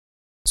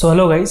So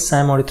hello guys, I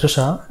am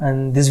Aritra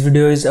and this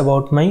video is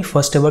about my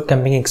first ever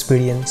camping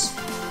experience.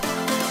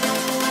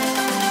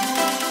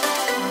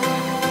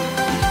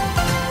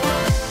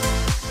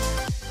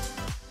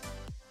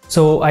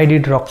 So I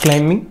did rock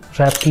climbing,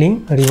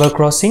 rappelling, river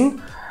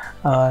crossing,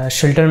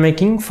 shelter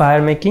making,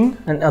 fire making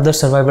and other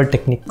survival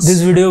techniques.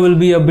 This video will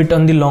be a bit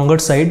on the longer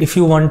side. If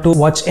you want to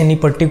watch any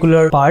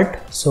particular part,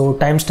 so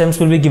timestamps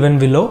will be given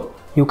below.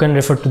 You can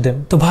refer to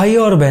them. तो भाई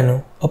और बहनों,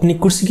 अपनी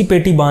कुर्सी की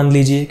पेटी बांध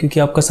लीजिए क्योंकि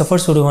आपका सफर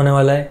शुरू होने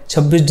वाला है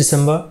 26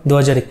 दिसंबर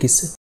 2021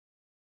 से।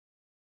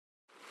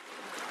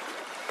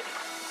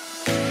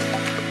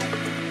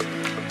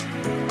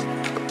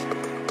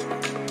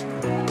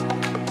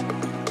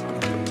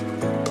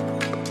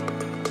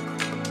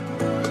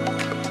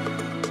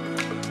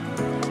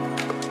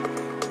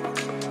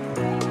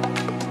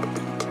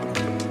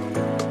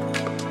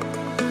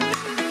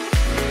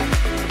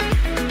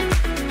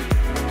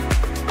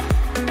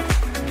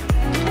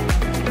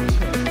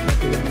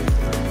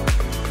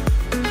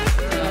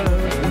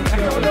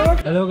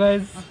 Hello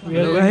guys.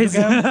 Hello guys.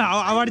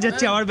 আবার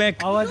যাচ্ছি আবার ব্যাক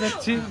আবার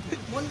যাচ্ছি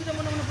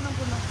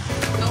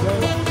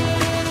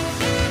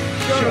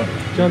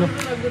চলো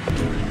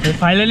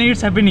finally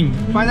it's happening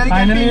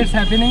finally it's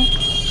happening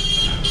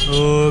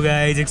oh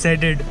guys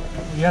excited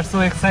we are so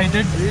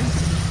excited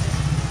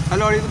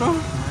hello Aritra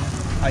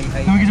hi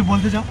hi তুমি কিছু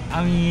বলতে চাও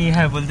আমি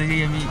হ্যাঁ বলতে চাই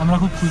আমরা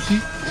খুব খুশি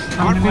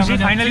আমার খুশি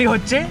ফাইনালি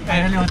হচ্ছে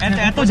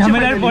এত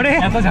ঝামেলার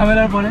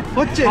পরে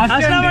হচ্ছে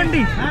আসসালাম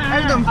আন্টি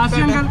একদম আসি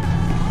আঙ্কেল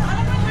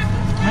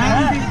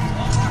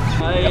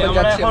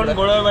আমরা এখন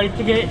বড়োর বাড়ি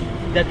থেকে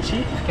যাচ্ছি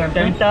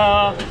ক্যাম্পটা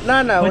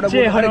না হচ্ছে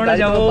হরমোনা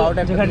যাবো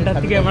যেখানটা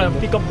থেকে আমরা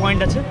পিক আপ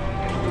পয়েন্ট আছে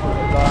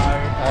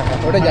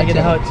ওটা যাচ্ছি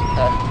দেখা হচ্ছে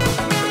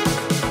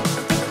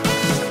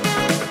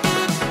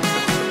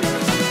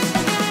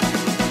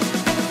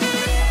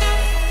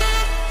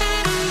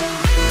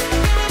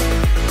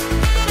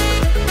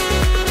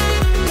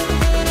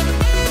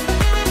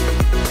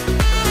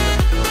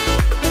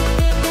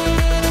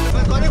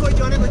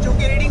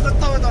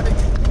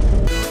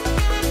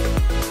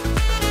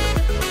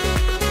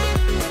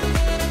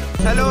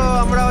হ্যালো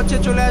আমরা হচ্ছে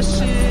চলে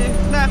আসছি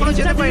না এখনো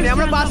যেতে পারিনি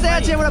আমরা বাসে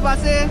আছি আমরা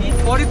বাসে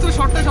অরিত্র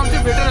শটটা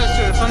সবচেয়ে বেটার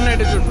আসছে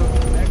সানলাইটের জন্য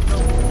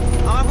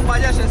আমার খুব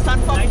বাজে আসে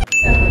সানপাম্প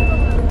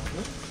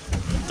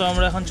তো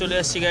আমরা এখন চলে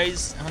আসছি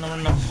গাইস এখন আমরা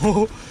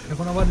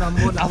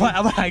নামবো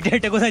আবার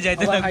হাইটে কোথায়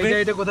যাইতে লাগবে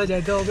হাইটে কোথায়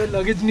যাইতে হবে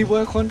লাগেজ নিব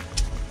এখন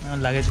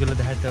লাগেজগুলো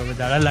দেখাতে হবে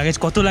দাঁড়া লাগেজ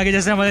কত লাগেজ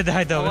আছে আমাদের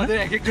দেখাতে হবে আমাদের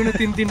এক একজনের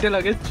তিনটে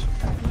luggage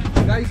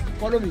guys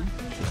follow me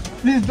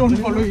please don't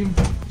follow him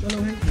চলো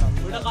ভাই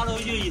ওটা কার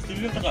ওই যে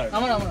সিভিলটা কার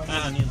আমার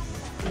হ্যাঁ নিয়ে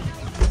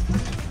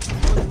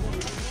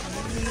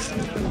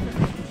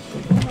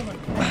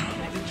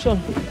চল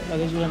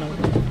লাগেজগুলো নাও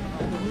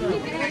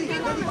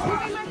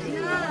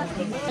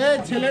এই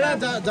ছেলেরা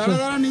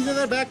যারা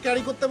নিজেদের ব্যাগ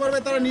ক্যারি করতে পারবে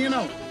তারা নিয়ে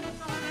নাও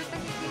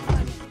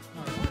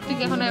ঠিক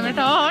এখন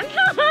এটা অন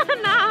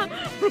না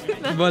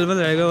বল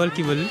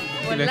কি বল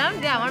বললাম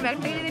যে আমার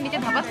ব্যাগটাকে যদি নিচে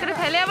ধাপাস করে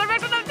ফেলে আমার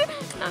ব্যাগটা নামছে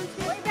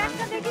ওই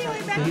ব্যাগটা দেখি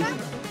ওই ব্যাগটা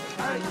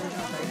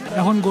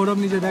এখন গৌরব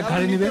নিজে ব্যাগ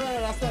ঘাড়ে নিবে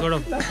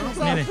গৌরব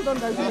নে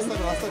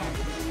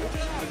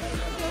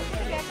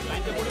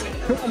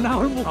না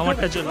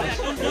আমারটা চলে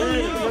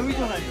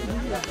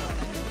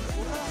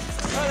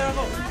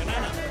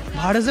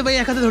ভাড়াসে ভাই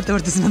একাতে ধরতে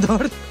পারতিস না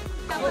ধর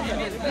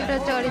এটা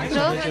চরিত্র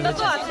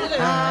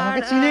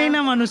আমাকে চিনেই না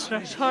মানুষরা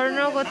স্বর্ণ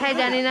কোথায়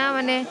জানি না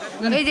মানে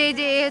এই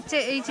যে হচ্ছে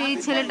এই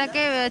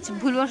ছেলেটাকে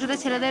ভুলবশত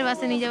ছেলেদের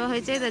বাসে নিয়ে যাওয়া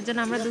হয়েছে তার জন্য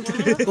আমরা দুঃখিত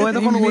ও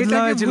তখন ওদলা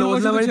হয়েছিল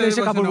ওদলা বাড়িতে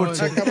এসে কাপড়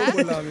পরছে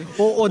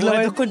ও ওদলা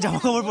বাড়িতে তখন জামা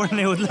কাপড় পরে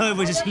নেই ওদলা হয়ে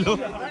বসেছিল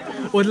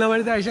ওদলা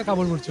বাড়িতে এসে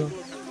কাপড় পরছো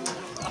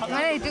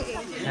মানে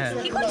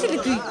কি করছিলি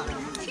তুই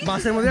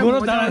বাসের মধ্যে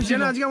গৌরব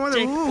দাঁড়াচ্ছিল আজকে আমাদের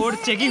ওর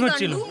চেকিং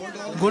হচ্ছিল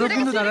গৌরব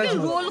কিন্তু দাঁড়াচ্ছিল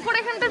রোল করে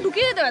এখানটা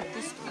ঢুকিয়ে দিতে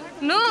পারতিস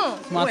নো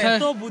মাথায়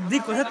এত বুদ্ধি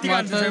কোথা থেকে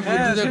আনছে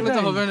বুদ্ধি দেখলে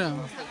তো হবে না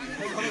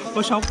ও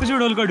সব কিছু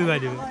রোল করে ঢুকাই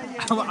দেবে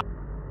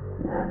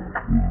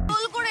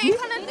রোল করে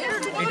এখানে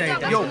এটা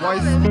ইয়ো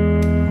বয়েজ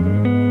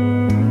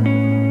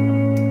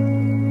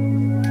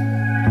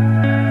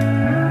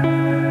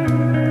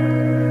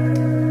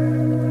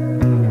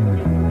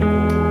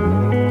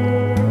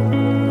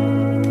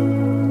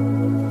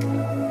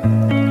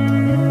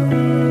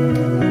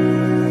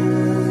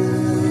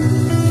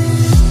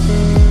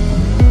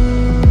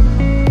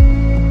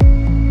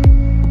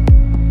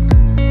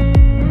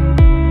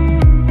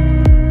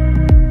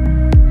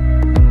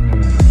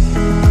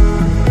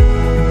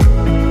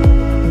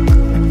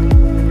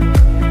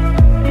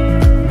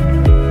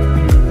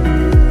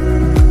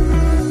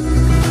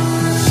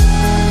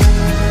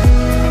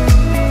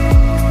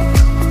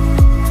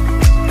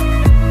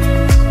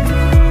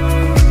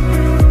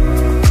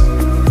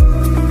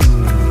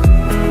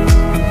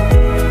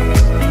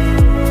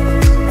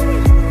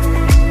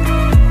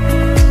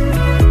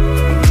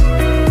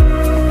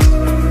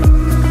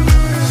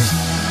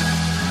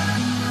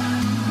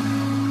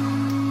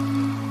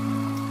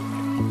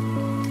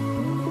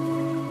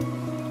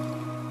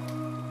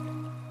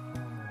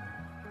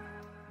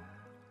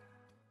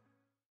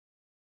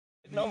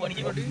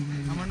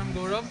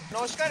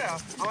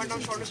আমার নাম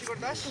স্বর্ণশেখর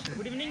দাস।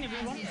 গুড ইভিনিং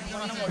এভরিওয়ান,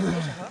 আমার নাম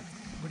সাহা।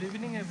 গুড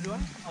ইভিনিং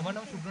এভরিওয়ান, আমার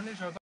নাম সুব্রনীল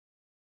সরকার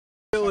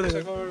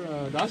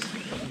দাস।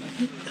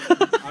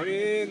 আমি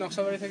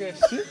নকশাবাড়ি থেকে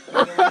এসেছি।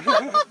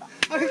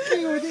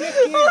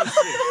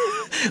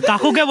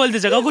 কাকুকে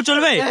বলতেছে, কাকু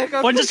চলবে?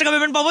 50 টাকা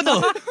পেমেন্ট পাবো তো?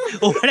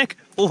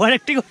 ওভার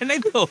অ্যাক্টিং হয় নাই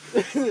তো?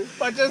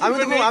 আমি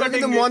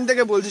কিন্তু মন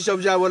থেকে বলছি, সব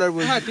যা বলার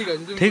বলছি। হ্যাঁ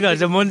ঠিক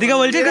আছে, মন থেকে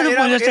বলছি, কিন্তু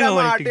 50 টাকা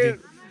ওভার অ্যাক্টিং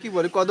কি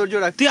বলে কদর্য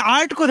রাখ। তুই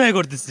আর্ট কোথায়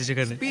করতেছিস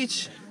সেখানে?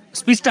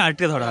 স্পিচটা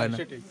আর্টকে ধরা হয় না।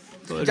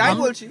 যাই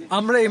বলছি,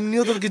 আমরা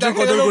এমনিও তোর কিছু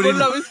কদর করি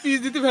না। আমি স্পিচ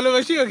দিতে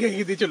ভালোবাসি, ওকে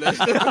গিয়ে চলে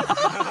আসছে।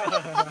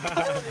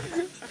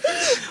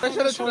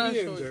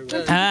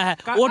 হ্যাঁ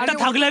ওরটা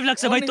থাক লাইভ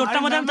লাগছে ভাই, তোরটা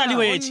মধ্যে আমি তালি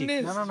বাজাইছি।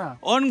 না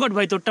অন গড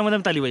ভাই, তোরটা মধ্যে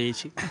আমি তালি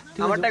বাজাইছি।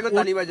 আমারটা একবার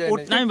তালি বাজায়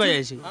না, আমি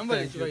বাজাইছি।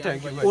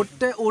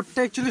 ওরটা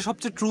অ্যাকচুয়ালি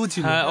সবচেয়ে ট্রু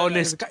ছিল। হ্যাঁ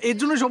অনেস্ট, এর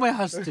জন্য সবাই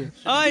হাসছে।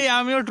 ওই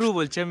আমিও ট্রু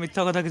বলছি, আমি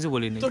মিথ্যা কথা কিছু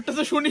বলিনি। তোরটা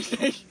তো শুনিস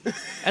নাই।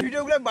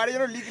 ভিডিওগুলো বাড়ি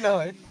যেন লিক না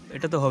হয়।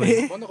 এটা তো হবে।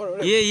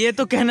 ये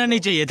तो कहना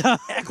नहीं चाहिए था।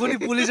 এখনই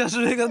পুলিশ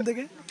আসবে এখান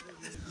থেকে।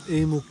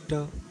 এই মুখটা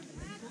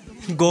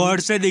गौर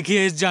से देखिए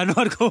इस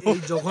जानवर को।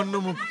 জঘন্য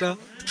মুখটা।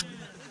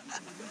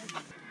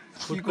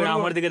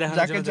 আমার দিকে দেখা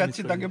যাকে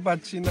যাচ্ছি তাকে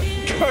পাচ্ছি না।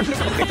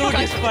 তো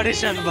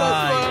ডেসপারেশন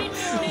ভাই,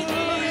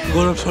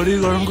 গরম শরীর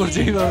গরম করছে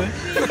এইভাবে।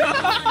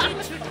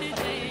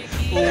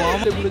 ও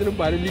আমাদের পুরো যেন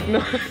বাড়ি লিক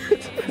না।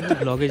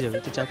 ব্লগে যাবে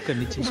তো চাপ কর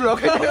নিচ্ছিস।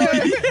 ব্লগে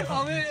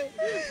আমি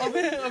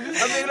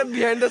এগুলো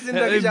বিহাইন্ড দ্য সিন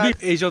রাখি।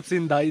 এইসব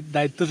সিন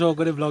দায়িত্ব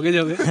সহকারে ব্লগে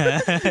যাবে।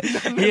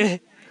 ये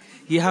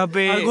यहाँ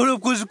पे গরম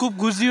খুব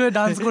খুশি হয়ে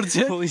ডান্স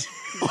করছে।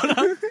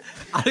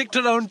 আরেকটা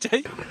রাউন্ড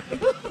চাই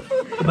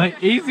ভাই।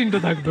 এই সিনটা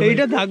থাকবে,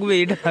 এইটা থাকবে,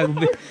 এটা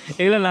থাকবে,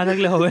 এগুলো না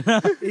থাকলে হবে না।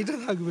 এইটা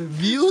থাকবে।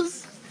 ভিউজ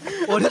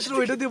অনেক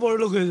সময় এটা দিয়ে বড়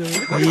লোক হয়ে যাবে।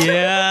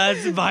 यस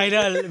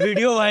ভাইরাল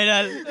ভিডিও,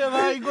 ভাইরাল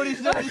ভাই করিস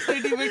না,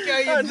 টিমে কি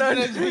আই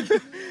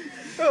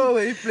ও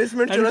এই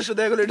প্লেসমেন্ট চলা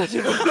শুধু এগুলো এটা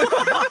ছিল।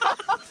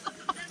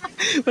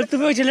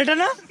 তুমি ওই ছেলেটা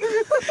না,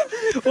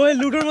 ওই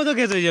লুটোর মতো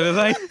কেস হয়ে যাবে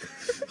ভাই।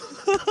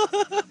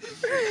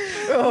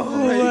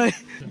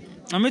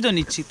 আমি তো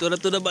নিচ্ছি,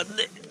 তোরা বাদ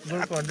দে।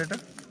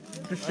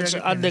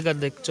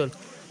 অর্ধেক চল।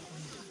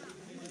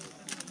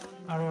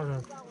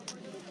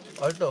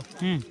 ऑल्टो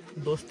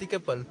दोस्ती के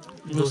पल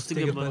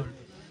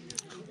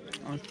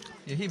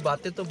यही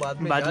बातें तो बाद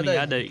में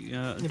याद आई।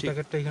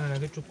 প্যাকেটটা এখানে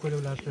রাখে, চুপ করে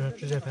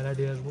লাস্টে যা ফেলা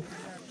দিয়ে আসবো।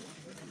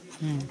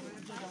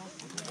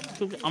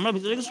 আমরা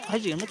ভিতরে কিছু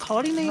খাইছি, আমরা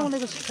খাওয়ারই নেই আমাদের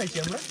কাছে। খাইছি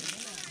আমরা,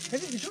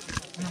 খাইছি কিছু।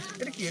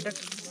 এটা কি? এটা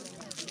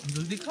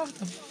জলদি খাও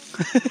তো।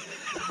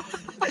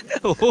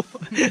 ও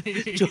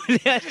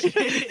চলে আসছে।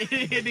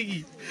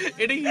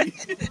 এটা কি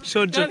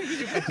সহ্য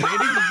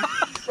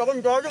তখন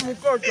যাওয়া মুখ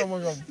করছে আমার।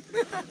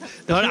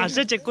 ধর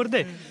আসছে চেক করতে,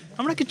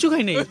 আমরা কিচ্ছু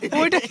খাই নাই।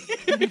 ওইটা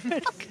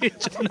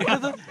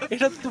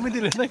এটা তুমি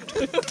দিলে না,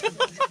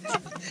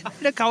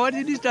 এটা খাওয়ার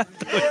জিনিসটা,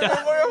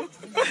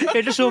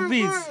 এটা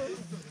শোপিস।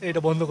 এটা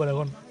বন্ধ করে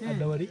এখন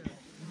আড্ডা বাড়ি।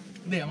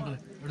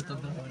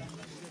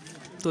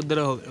 তোর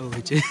দ্বারা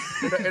হয়েছে,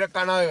 এটা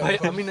কানা হয়ে ভাই।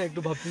 আমি না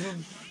একটু ভাবছিলাম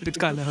এটা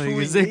কালা হয়ে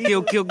গেছে,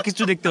 কেউ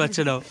কিছু দেখতে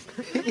পাচ্ছে না।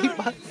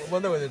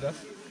 বন্ধ করে এটা।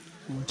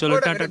 চলো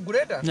টাটা,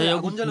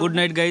 গুড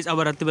নাইট গাইস,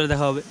 আবার রাত্রিবেলা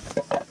দেখা হবে।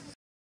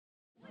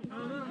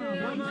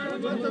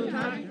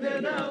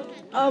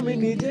 আমি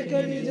নিজেকে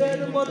নিজের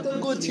মতো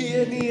গুছিয়ে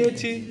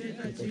নিয়েছি,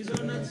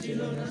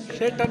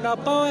 সেটা না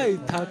পাওয়াই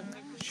থাক,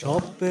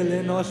 সব পেলে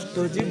নষ্ট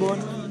জীবন।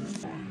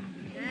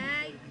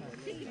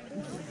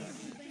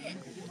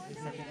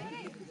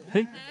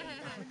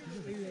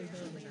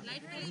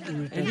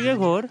 এদিকে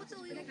ঘোর,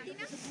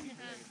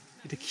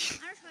 এটা কি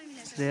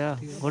শ্রেয়া?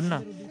 ঘোর না,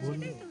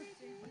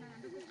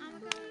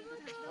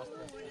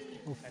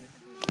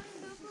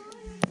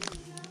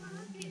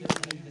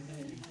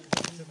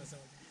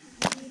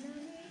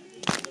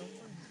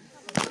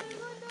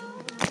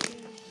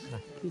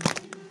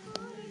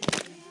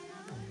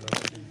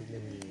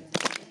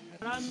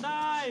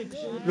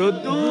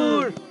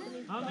 রোদ্দুর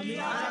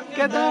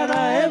কে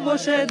দাঁড়ায়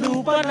বসে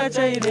দুপানা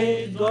চাই রে,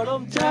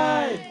 গরম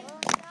চাই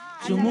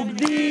চুমুক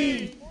দি,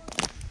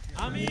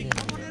 আমি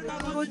খবরের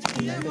কাগজ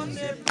খুলে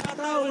বসে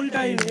পাতা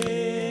উল্টাই রে,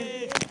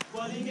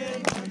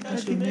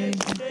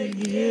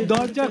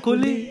 দরজা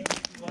খুলি,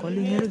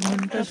 কলিংয়ের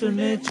ঘন্টা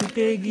শুনে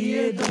ছুটে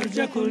গিয়ে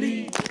দরজা খুলি।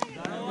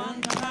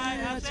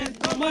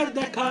 তোমার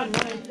দেখা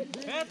নাই,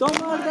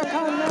 তোমার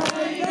দেখা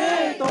নাই রে,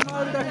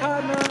 তোমার দেখা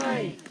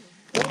নাই,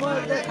 তোমার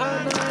দেখা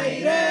নাই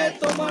রে,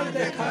 তোমার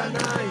দেখা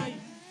নাই,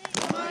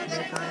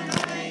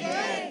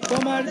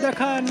 তোমার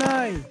দেখা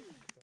নাই।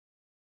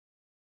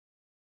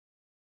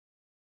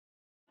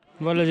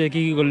 বলো যে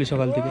কি করলি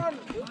সকাল থেকে?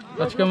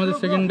 আজকে আমাদের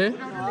সেকেন্ড ডে।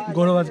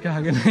 গৌরব আজকে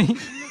হাগে নাই,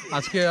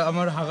 আজকে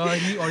আমার হাগা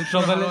হয়নি।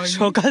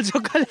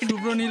 সকালে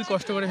সুব্রনীল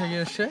কষ্ট করে হেগে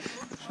এসছে।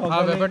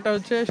 আর ব্যাপারটা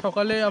হচ্ছে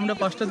সকালে আমরা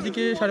 5টার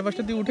দিকে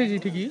 5:30টার দিকে উঠেছি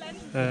ঠিকই।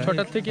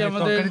 6টার থেকে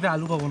আমাদের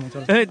আলু পাবো না,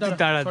 চল।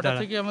 6টা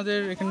থেকে আমাদের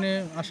এখানে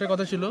আসার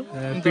কথা ছিল,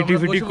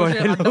 পিটি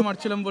আড্ডা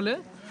মারছিলাম বলে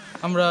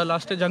আমরা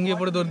লাস্টে জাঙ্গিয়ে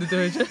পড়ে দৌড় দিতে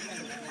হয়েছে।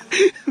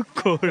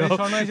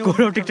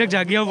 গৌরব ঠিকঠাক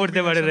জাগিয়েও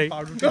পড়তে পারে নাই।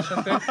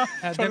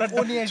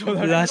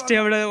 লাস্টে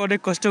আমরা অনেক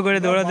কষ্ট করে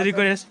দৌড়াদৌড়ি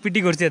করে পিটি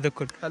করছি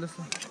এতক্ষণ।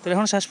 তো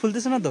এখন শ্বাস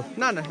ফুলতেছে না তো?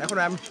 না না,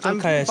 এখন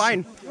ফাইন।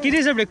 কি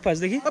দিয়েছে ব্রেকফাস্ট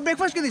দেখি?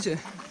 ব্রেকফাস্ট কি দিয়েছে?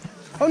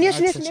 ও নিয়ে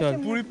আসি। চল,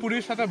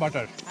 পুরির সাথে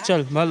বাটার।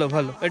 চল, ভালো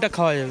ভালো, এটা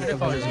খাওয়া যাবে, এটা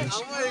ভালো জিনিস।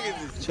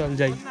 চল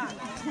যাই।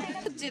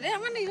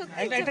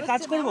 একটা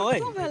কাজ করবো, ওই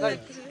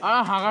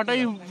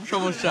হাগাটাই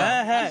সমস্যা।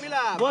 হ্যাঁ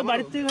ওই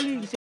বাড়ির থেকে খালি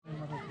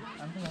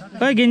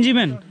ওই গেঞ্জি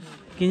ম্যান,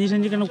 গেঞ্জি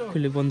সেঞ্জি কেন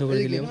খুলে বন্ধ করে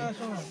দিলি?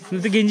 তুই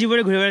তো গেঞ্জি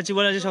পরে ঘুরে বেড়াচ্ছি,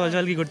 বলে সকাল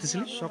সকাল কি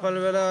করতেছিলি?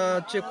 সকালবেলা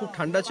হচ্ছে খুব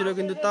ঠান্ডা ছিল,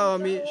 কিন্তু তাও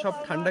আমি সব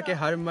ঠান্ডাকে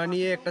হার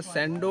মানিয়ে একটা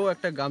স্যান্ডো,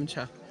 একটা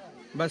গামছা,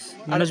 বাস,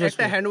 আর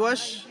একটা হ্যান্ড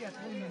ওয়াশ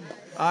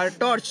আর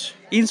টর্চ।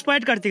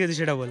 ইন্সপায়ার্ড কার থেকে তুই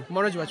সেটা বল।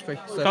 মনোজ বাজপেয়ী।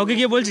 কাউকে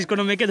গিয়ে বলছিস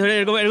কোনো মেয়েকে ধরে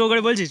এরকম এরকম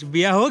করে বলছিস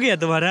বিয়া হো গিয়া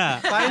তোমারা?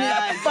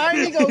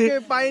 পাইনি কাউকে,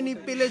 পাইনি,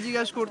 পেলে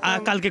জিজ্ঞাসা করতে।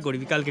 কালকে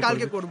করবি, কালকে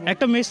করব।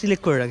 একটা মেয়ে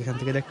সিলেক্ট করে রাখ এখান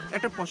থেকে, দেখ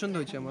একটা পছন্দ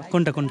হয়েছে আমার।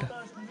 কোনটা?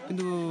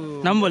 কিন্তু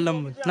নাম বল,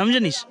 নাম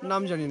জানিস?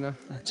 নাম জানি না।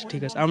 আচ্ছা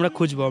ঠিক আছে, আমরা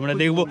খুঁজবো, আমরা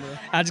দেখবো।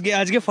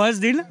 আজকে ফার্স্ট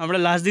দিন, আমরা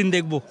লাস্ট দিন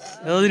দেখবো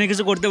এতদিনে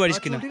কিছু করতে পারিস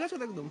কিনা। ঠিক আছে,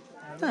 একদম।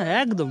 হ্যাঁ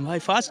একদম ভাই,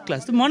 ফার্স্ট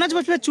ক্লাস। তুই মনোজ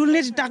বাজপেয়ীর চুল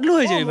নিয়ে টাকলু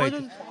হয়ে যাবে ভাই,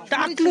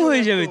 টাকলু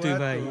হয়ে যাবে তুই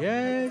ভাই।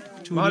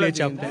 চুল নিয়ে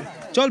চাপ দে।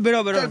 চল বেরো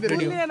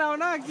রেডি নিয়ে নাও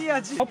না, কি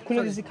আছে? সব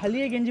খুলে দিছি, খালি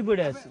এই গেঞ্জি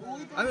পরে আছে।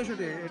 আমি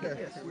শুধু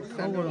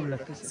এটা গরম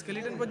লাগতেছে।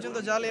 স্কেলিটন পর্যন্ত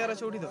যা লেয়ার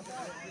আছে ওঠি দাও।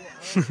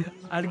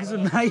 আর কিছু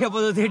নাই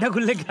আপাতত, এটা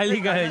খুললে খালি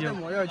গায়ে যাবে।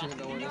 মজা হয়েছে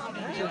কিন্তু আমাদের।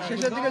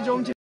 শেষের দিকে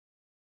জমছে।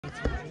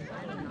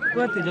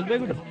 কোথাতে?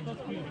 জলপাইগুড়ি?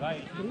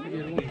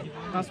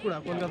 পাঁশকুড়া,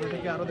 কলকাতা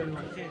থেকে আরো দেরি।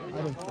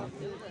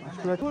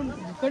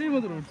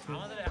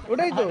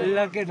 ওটাই তো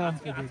আল্লাহকে নাম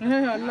কে দে।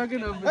 হ্যাঁ, আল্লাহকে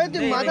নাম। এই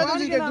তুই মাথা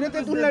তুলছিস কেন? দূরে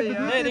থেকে তুললা,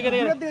 দূরে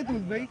থেকে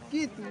তুল ভাই।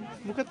 কি তুই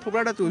মুখে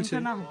থোবড়াটা তুলছিস?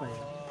 না পায়।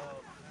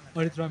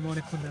 অরিত্রা, আমি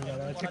অনেকক্ষণ ধরে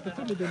দাঁড়া আছি, একটু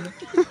তুলে দে না।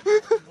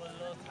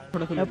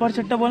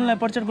 অ্যাপারচারটা বল না,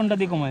 অ্যাপারচার কোনটা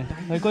দিয়ে কমায়?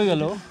 ভাই কই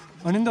গেল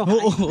অনিন্দ?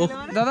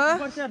 দাদা,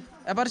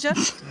 অ্যাপারচার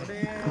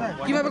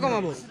কিভাবে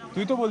কমাবো?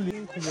 তুই তো বললি।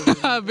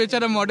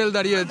 বেচারা মডেল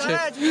দাঁড়িয়ে আছে,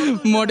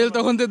 মডেল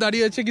তখন তো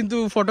দাঁড়িয়ে আছে, কিন্তু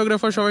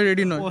ফটোগ্রাফার সবাই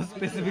রেডি নয়।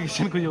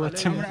 স্পেসিফিকেশন খুঁজে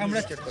পাচ্ছি আমরা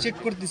চেক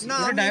করতেছি। না,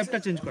 এটা ডায়োডটা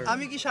চেঞ্জ কর।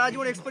 আমি কি সারা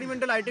জীবন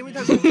এক্সপেরিমেন্টাল আইটেমই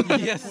থাকবো?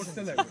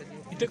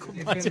 এটা খুব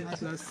বাজে।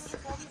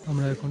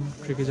 আমরা এখন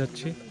ট্রেকে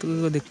যাচ্ছি। তুই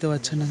তো দেখতে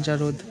পাচ্ছেন না, যা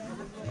রোদ।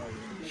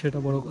 সেটা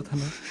বড় কথা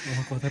না,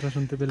 আমার কথাটা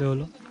শুনতে পেলে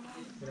হলো।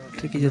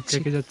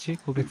 ট্রেকে যাচ্ছি,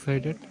 খুব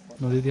এক্সাইটেড।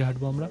 নদী দিয়ে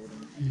হাঁটবো আমরা।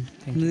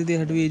 নদী দিয়ে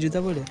হাঁটবি এই জুতা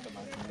পরে?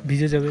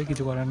 ভিজে যাবে,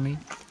 কিছু করার নেই।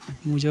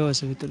 মোজাও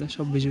আছে ভিতরে,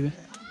 সব ভিজবে।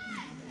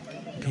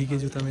 ভিগে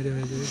জুতা মেরে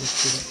হয়ে যাবে।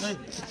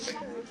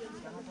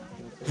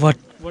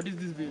 What is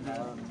this?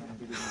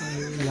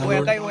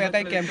 ও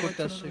একাই ক্যাম্প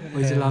করতে আসছে।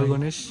 ওই যে লাল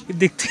গণেশ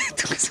দেখতে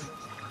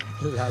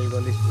লাল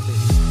গণেশ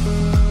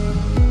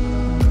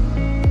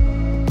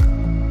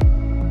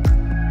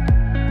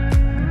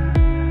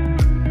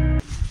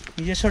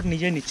নিজের শট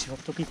নিজেই নিচ্ছি,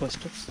 অত কি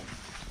কষ্ট।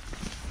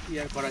 কি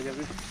আর করা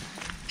যাবে,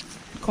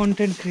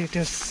 কন্টেন্ট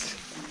ক্রিয়েটার্স।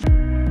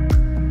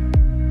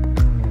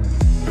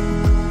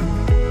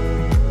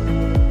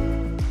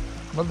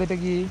 বলতে এটা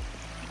কি?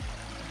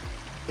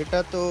 এটা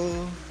তো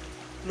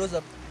ক্লোজ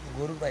আপ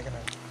গরুর পায়খানা।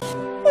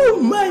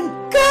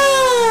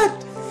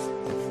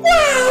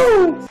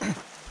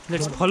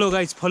 Let's follow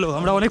guys, follow.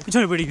 আমরা অনেক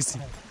পিছনে পড়ে গেছি।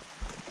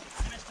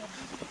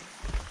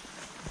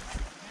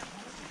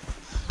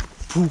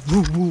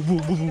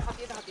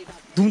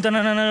 ধুমতা না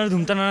না না,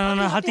 ধুমতা না না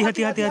না, হাতি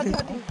হাতি হাতি হাতি।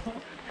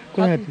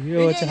 কোন হাতি?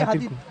 ও আচ্ছা,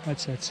 হাতি।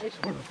 আচ্ছা আচ্ছা,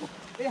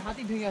 এই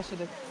হাতি ভেঙে আসছে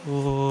দেখ। ও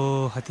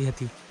হাতি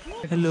হাতি।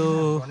 হ্যালো,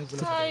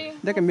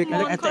 দেখ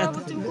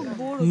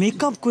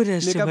মেকআপ করে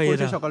আসছে ভাই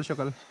এরা। সকাল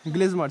সকাল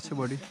গ্লেজ মারছে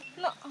বডি।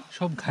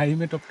 সব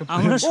ঘাইমে টপ টপ।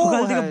 আমরা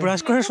সকাল থেকে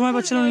ব্রাশ করার সময়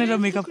পাচ্ছিলাম না, এরা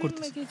মেকআপ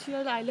করতেছে।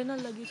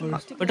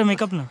 ওটা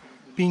মেকআপ না,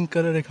 পিঙ্ক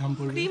কালারের ঘাম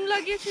পড়বে। ক্রিম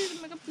লাগিয়েছে,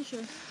 মেকআপ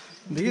কিসের?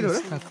 দেখি ধরে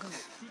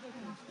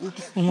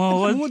উমা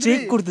বাবা চেক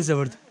করতেছে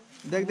আবার।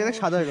 দেখ দেখ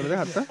সাদা হয়ে গেল, দেখ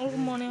হাতটা। ওর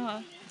মনে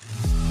হয়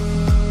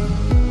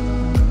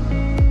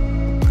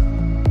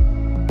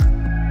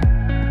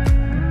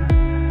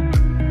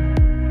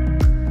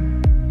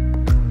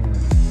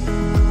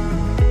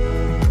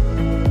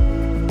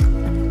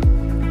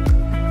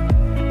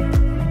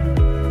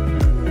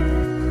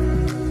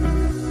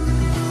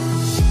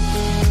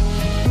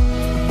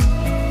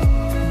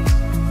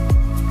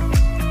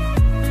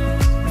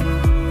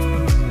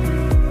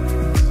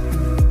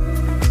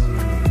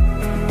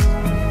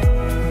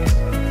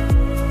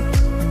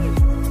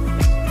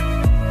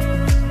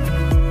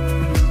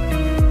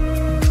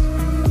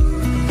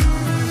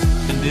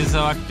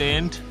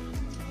টেন্ট।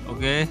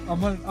 ওকে,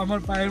 আমার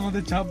পায়ের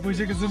মধ্যে চাপ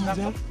বসে গেছে।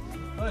 মজা।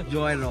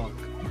 জয় rock,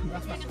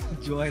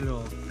 Joy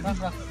rock.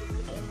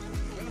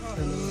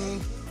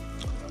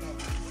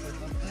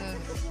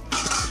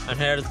 and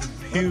here's the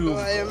view.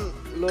 I am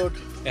load.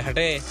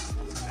 হাটে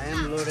I am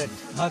loaded.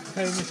 হাত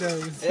খাই মিশে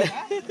গেছে।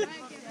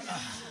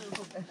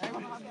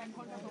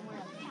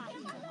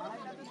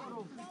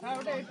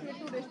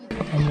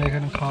 আমরা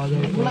এখানে খাওয়া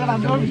দাওয়া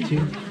করছি,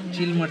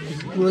 চিল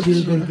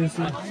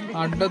করতেছি,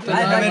 আড্ডা তো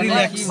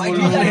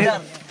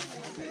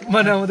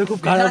মানে আমাদের খুব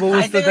খারাপ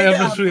অবস্থা, তাই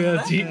আমরা শুয়ে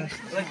আছি।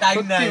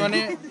 সত্যি মানে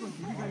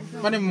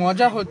মানে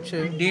মজা হচ্ছে।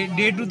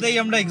 ডে 2 তেই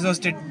আমরা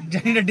এক্সস্টেড,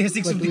 জানি না ডে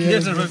 6 অবধি কি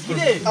সার্ভাইভ করব।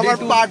 আমার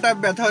পাটা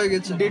ব্যথা হয়ে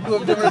গেছে। ডে 2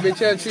 অবধি আমরা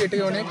বেঁচে আছি,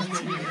 এটাই অনেক।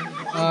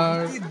 আর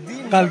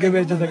কালকে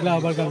বেঁচে থাকলে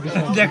আবার কালকে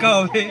দেখা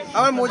হবে।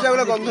 আমার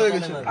মোজাগুলো গন্ধ হয়ে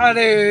গেছে।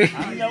 আরে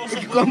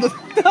গন্ধ,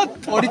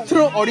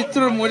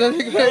 অরিত্রর মোজা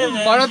থেকে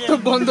মারাত্মক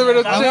গন্ধ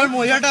বেরোচ্ছে। আমার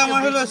মোজাটা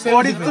আমার হলো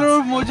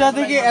অরিত্রর মোজা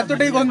থেকে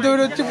এতটাই গন্ধ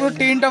বেরোচ্ছে, পুরো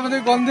টেন্ট আমাদের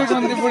গন্ধে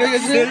পড়ে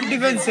গেছে। সেলফ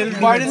ডিফেন্স,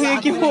 বাইরে থেকে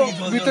কি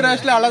ভিতরে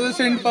আসলে আলাদা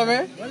সেন্ট পাবে।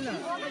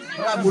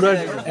 পুরো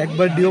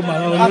একবার ডিও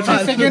মারা হলো। আচ্ছা,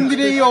 সেকেন্ড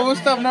দিনে এই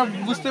অবস্থা, আপনারা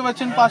বুঝতে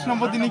পারছেন 5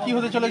 নম্বর দিনে কি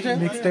হতে চলেছে।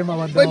 নেক্সট টাইম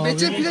আবার ওই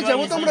বেঁচে ফিরে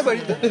যাবো তো আমরা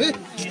বাড়িতে।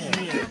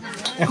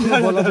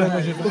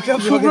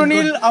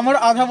 শুভ্রনীল আমার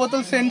আধা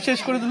বোতল সেন্ট শেষ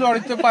করে দিল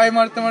অরিত্র পায়ে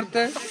মারতে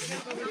মারতে।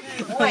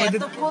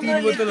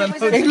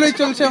 এগুলোই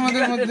চলছে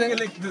আমাদের মধ্যে,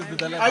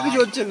 আর কিছু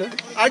হচ্ছে না।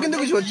 আর কিন্তু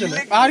কিছু হচ্ছে না,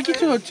 আর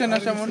কিছু হচ্ছে না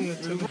তেমন।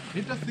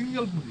 এটা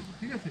সিঙ্গেল পুলি,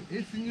 ঠিক আছে?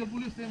 এই সিঙ্গেল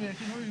পুলি সেম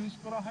একইভাবে ইউজ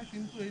করা হয়,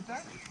 কিন্তু এটা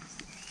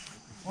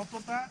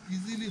কতটা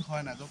ইজিলি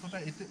হয় না যতটা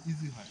এটা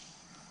ইজি হয়।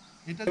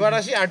 এটা এবার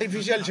আসি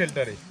আর্টিফিশিয়াল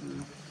শেল্টারে।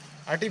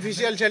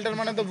 আর্টিফিশিয়াল শেল্টার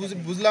মানে তো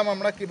বুঝলাম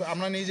আমরা কি,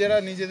 আমরা নিজেরা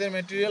নিজেদের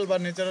ম্যাটেরিয়াল বা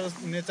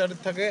নেচারের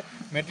থেকে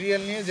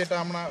ম্যাটেরিয়াল নিয়ে যেটা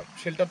আমরা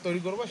শেল্টার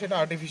তৈরি করব, সেটা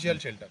artificial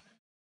shelter.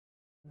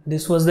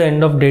 This was the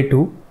end of day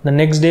 2. The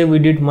next day we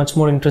did much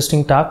more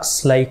interesting tasks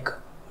like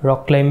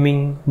rock climbing,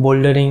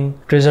 bouldering,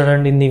 treasure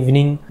hunt in the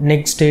evening.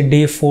 Next day,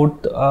 day 4th,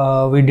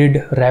 we did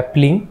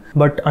rappelling,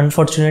 but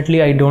unfortunately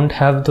I don't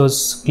have those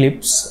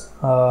clips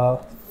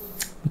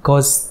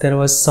because there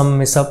was some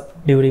mess up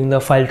during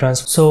the file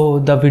transfer. So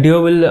the video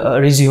will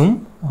resume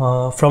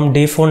from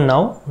day 4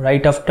 now,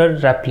 right after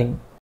rappelling.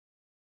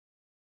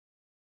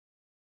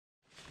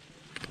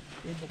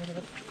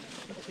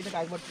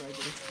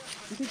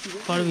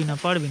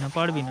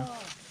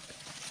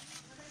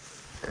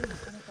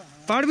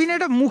 পারবি না,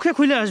 এটা মুখে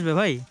খুলে আসবে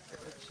ভাই,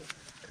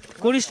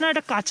 করিস না,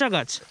 এটা কাঁচা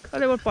গাছ।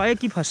 আরে এবার পায়ে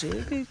কি ফাঁসে,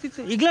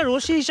 এগুলা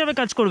রশি হিসাবে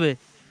কাজ করবে।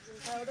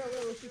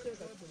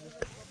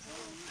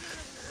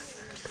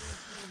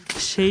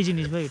 সেই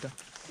জিনিস ভাই,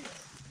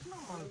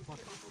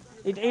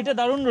 এটা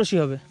দারুণ রশি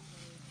হবে।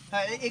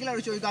 হ্যাঁ, এগুলা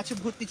রয়েছে, ওই গাছে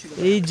ভর্তি ছিল।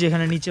 এই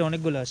যেখানে নিচে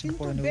অনেকগুলো আছে,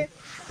 পরে নেব।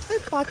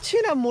 পাচ্ছি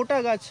না মোটা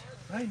গাছ।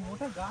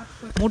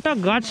 মোটা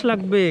গাছ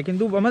লাগবে,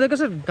 কিন্তু আমাদের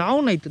কাছে দাও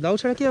নাই তো, দাও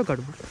ছাড়া কিভাবে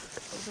কাটবো?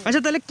 আচ্ছা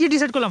তাহলে কি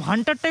ডিসাইড করলাম,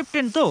 হান্টার টাইপ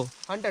টেন তো?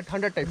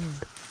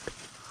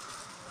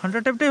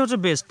 হান্টার টাইপটাই হচ্ছে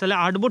বেস্ট। তাহলে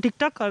আটবো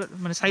ঠিকঠাক, আর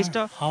মানে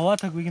সাইজটা হাওয়া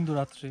থাকবে কিন্তু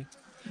রাত্রে।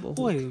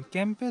 ওই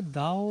ক্যাম্পে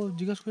দাও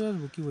জিজ্ঞাসা করে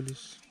আসবো, কি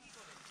বলিস?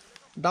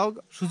 দাও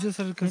সুজয়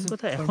স্যারের কাছে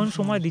কথা, এখন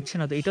সময় দিচ্ছে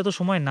না তো, এটা তো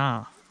সময় না,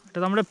 এটা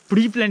তো আমরা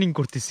প্রি প্ল্যানিং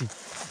করতেছি।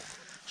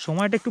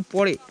 সময়টা একটু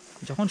পরে,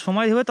 যখন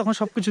সময় দেবে তখন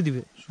সব কিছু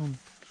দিবে। শোন,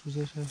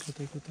 সুজয় স্যারের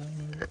সাথে কথা,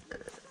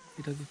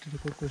 এটা একটু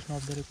রেকর্ড করিস না,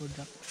 অফ দ্য রেকর্ড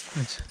যা।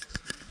 আচ্ছা,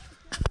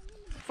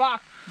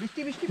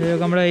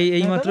 আমরা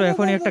এই মাত্র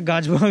এখনই একটা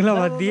গাছ ভাঙলা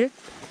বাদ দিয়ে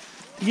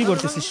কি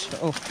করতেছিস?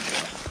 ও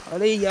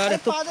আরে ইয়ার,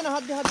 এত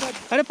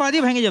আরে পা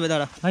দিয়ে ভেঙে যাবে,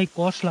 দাঁড়া ভাই।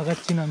 কষ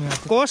লাগাচ্ছি না আমি,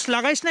 কষ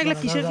লাগাইস না, এগুলা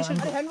কিসের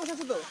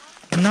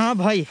না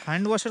ভাই,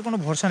 হ্যান্ড ওয়াশের কোনো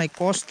ভরসা নাই,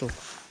 কষ তো।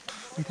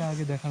 এটা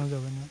আগে দেখানো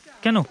যাবে না।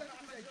 কেন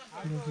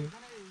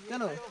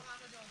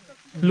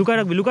লুকায়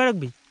রাখবি?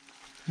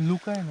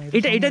 লুকায় না,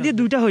 এটা দিয়ে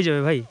দুইটা হয়ে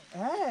যাবে ভাই।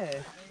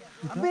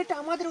 এটা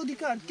আমাদের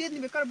অধিকার, কে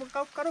দিবে?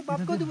 কারো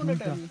বাপকেও দিব না।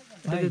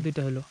 এটা দিয়ে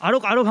দুইটা হলো,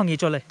 আরো ভাঙিয়ে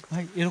চলে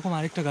ভাই। এরকম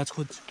আরেকটা গাছ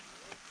খোঁজ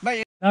ভাই।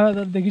 দাঁড়া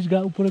দেখিস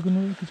উপরে কোনো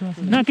কিছু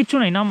আছে না? কিচ্ছু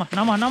নাই, নামা।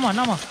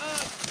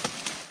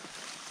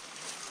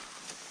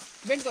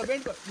 বেন্ড কর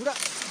বুড়া,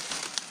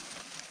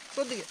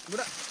 তোর দিকে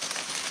বুড়া।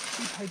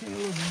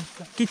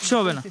 কিচ্ছু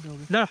হবে না,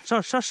 দাঁড়া,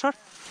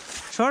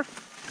 সর।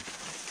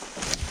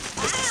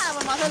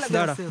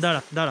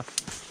 দাঁড়া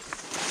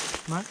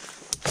মার।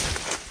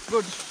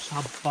 গুড,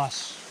 সাব্বাস,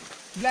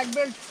 ব্ল্যাক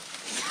বেল্ট।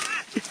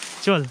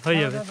 চল, হয়ে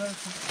যাবে।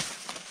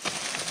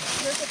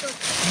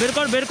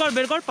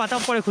 বের কর, পাতা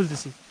পরে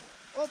খুলতেছি।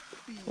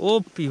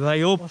 ওপি ভাই,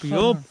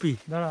 ওপি।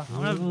 দাঁড়া,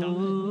 আমরা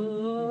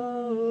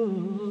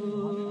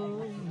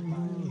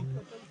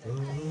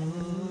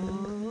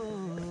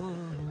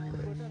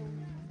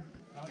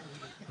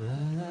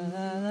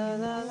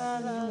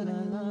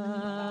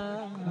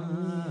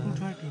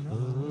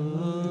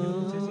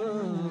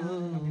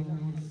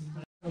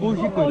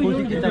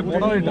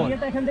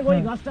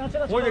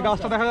ওই যে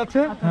গাছটা দেখা যাচ্ছে,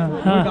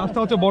 ওই গাছটা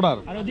হচ্ছে বর্ডার,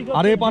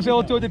 আর এই পাশে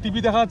হচ্ছে ওই যে টিভি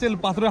দেখা যাচ্ছে,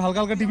 পাথরের হালকা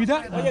হালকা টিভিটা,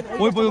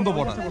 ওই পর্যন্ত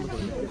বর্ডার।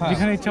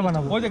 যেখানে ইচ্ছা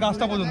বানাবো, ওই যে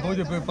গাছটা পর্যন্ত, ওই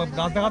যে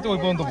গাছ দেখাচ্ছে ওই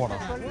পর্যন্ত বর্ডার।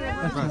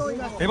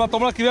 এবার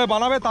তোমরা কিভাবে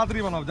বানাবে,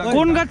 তাড়াতাড়ি বানাবে।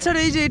 কোন গাছ স্যার?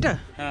 এই যে এটা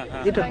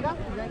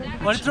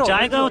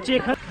জায়গা হচ্ছে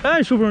এখানে।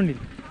 এই শুভ্রনীল,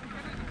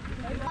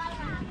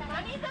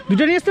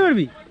 দুটো নিয়ে আসতে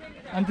পারবি?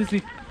 আনতেছি,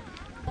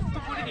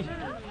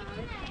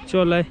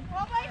 চল আয়।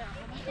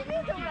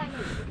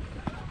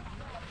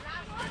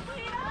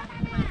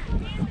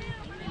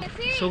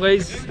 সো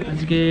গাইজ,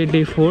 আজকে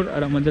ডে 4,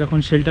 আর আমাদের এখন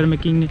শেল্টার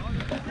মেকিং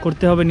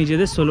করতে হবে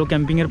নিজেদের, সোলো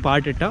ক্যাম্পিংয়ের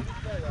পার্ট এটা।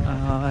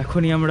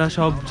 এখনই আমরা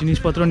সব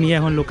জিনিসপত্র নিয়ে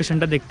এখন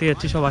লোকেশনটা দেখতে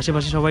যাচ্ছি। সব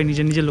আশেপাশে সবাই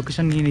নিজের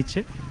লোকেশন নিয়ে নিচ্ছে।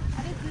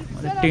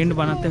 আমাদের টেন্ট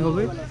বানাতে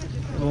হবে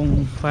এবং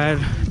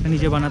ফায়ারটা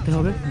নিজে বানাতে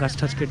হবে, গাছ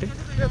টাছ কেটে।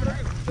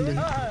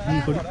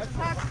 করি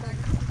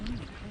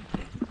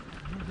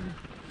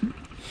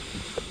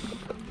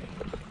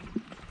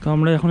তো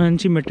আমরা এখন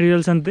আনছি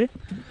ম্যাটেরিয়ালস আনতে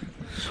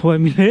সবাই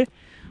মিলে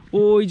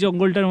ওই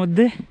জঙ্গলটার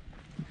মধ্যে।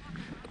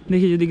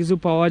 দেখি যদি কিছু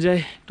পাওয়া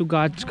যায়, একটু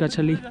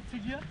গাছগাছালি।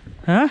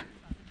 হ্যাঁ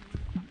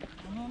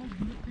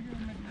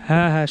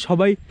হ্যাঁ হ্যাঁ,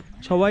 সবাই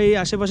সবাই এই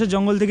আশেপাশের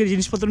জঙ্গল থেকে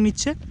জিনিসপত্র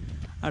নিচ্ছে,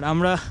 আর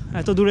আমরা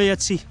এত দূরে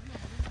যাচ্ছি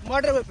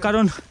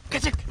কারণ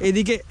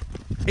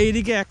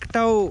এইদিকে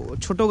একটাও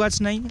ছোট গাছ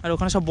নাই, আর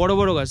ওখানে সব বড়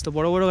বড় গাছ। তো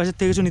বড় বড় গাছের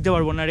থেকে কিছু নিতে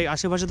পারবো না, আর এই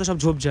আশেপাশে তো সব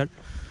ঝোপঝাড়।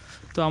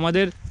 তো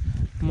আমাদের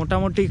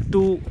মোটামুটি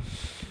একটু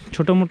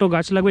ছোটো মোটো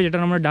গাছ লাগবে, যেটা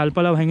আমরা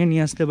ডালপালা ভেঙে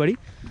নিয়ে আসতে পারি,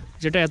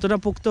 যেটা এতটা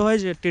পোক্ত হয়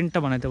যে টেন্টটা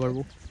বানাতে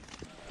পারবো।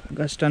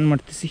 গাছ টান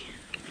মারতেছি,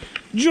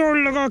 জোর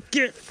লাগা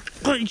কে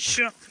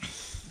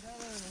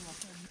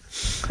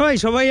ভাই,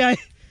 সবাই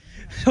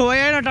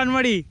আয় না টান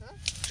মারি,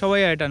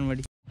 সবাই আয় টান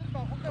মারি।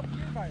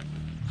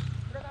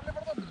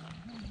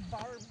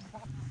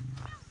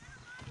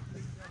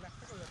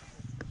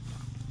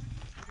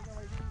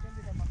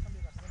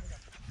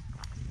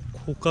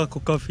 খোকা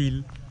খোকা ফিল।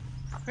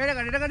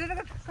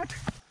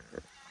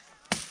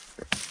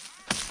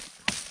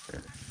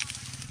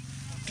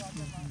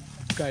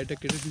 গাড়িটা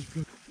কেটে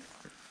দিচ্ছিল।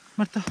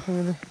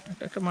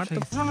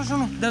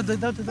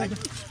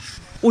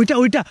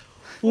 ওইটা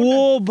ও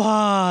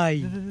ভাই,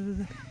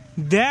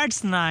 দ্যাটস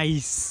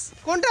নাইস।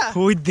 কোনটা?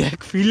 ওই দেখ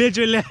ফিলে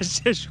চলে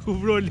আসছে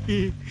শুভ্রলি।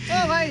 ও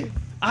ভাই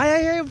আয়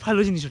আয় আয়,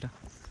 ভালো জিনিস ওটা,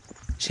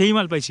 সেই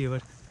মাল পাইছি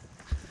এবার।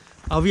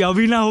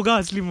 अभी ना होगा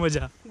असली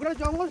मजा। পুরো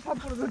জঙ্গল সব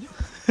করে দিয়েছে।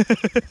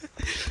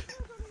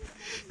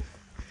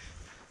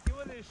 কি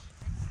বলিস?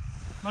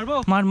 মারবো?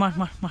 মার মার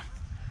মার মার।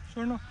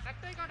 শোনো,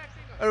 একটাই কাট।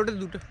 আর ওটা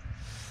দুটো।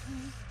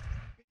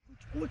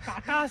 ও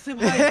কাটা আছে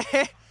ভাই।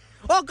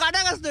 ও কাটা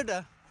গাছ তো এটা।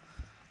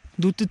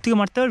 দূর থেকে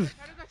মারতে পারবি?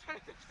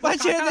 ভাই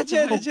ছেড়ে দে।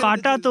 ও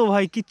কাটা তো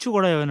ভাই, কিচ্ছু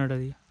করা যাবে না এটা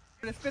দিয়ে।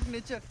 Respect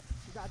nature.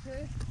 যাতে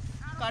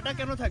কাটা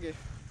কেন থাকে?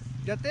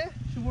 যাতে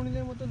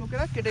শুভনীলের মতো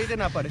লোকেরা কেটে দিতে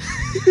না পারে।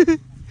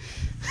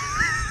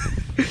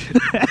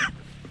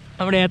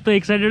 আমরা এত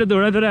এক্সাইটেড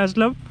দৌড়া ধরে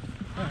আসলাম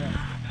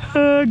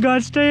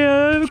গাছটাই।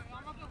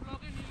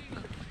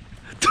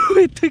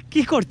 তুই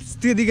কি করছিস?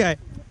 তুই এদিকে আয়।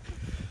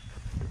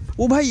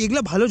 ও ভাই,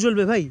 এগুলা ভালো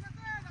জ্বলবে ভাই।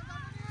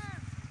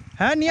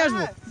 হ্যাঁ নিয়ে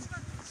আসবো,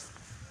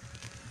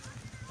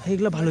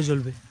 এগুলা ভালো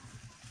জ্বলবে।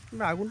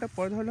 না আগুনটা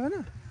পরে ধরলে হয়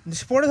না?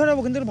 পরে ধরাবো,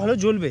 কিন্তু ভালো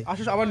জ্বলবে।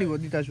 আসো আবার নিবো,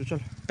 দিতে আসবো। চল,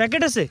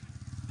 প্যাকেট আছে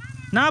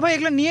না ভাই,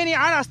 এগুলা নিয়ে নি,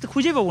 আর আসতে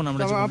খুঁজে পাবো না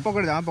আমরা। আমার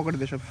পকেটে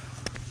দে সব।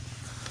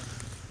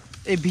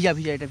 এই ভিজা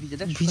এটা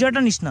ভিজাটা। ভিজাটা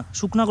নিস না,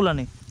 শুকনা গুলা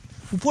নে।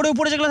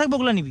 উপরে যেগুলো থাকবে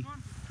ওগুলা নিবি।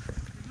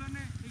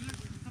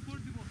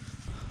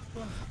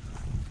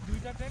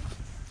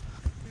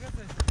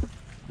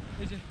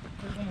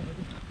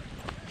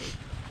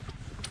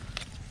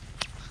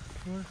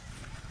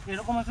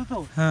 এরকম আছে তো,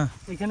 হ্যাঁ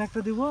এখানে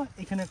একটা দিব,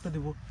 এখানে একটা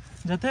দিব,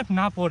 যাতে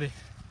না পড়ে।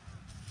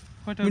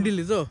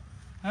 মিডিলি তো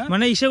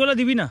মানে ইসেগুলো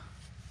দিবি না,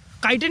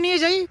 কাইটে নিয়ে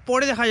যাই,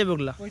 পরে দেখা যাবে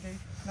ওগুলা। ওইটাই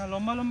না,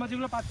 লম্বা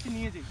যেগুলো পাচ্ছি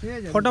নিয়ে যাই।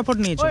 ফটাফট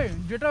নিয়েছে। ওই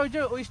যেটা ওই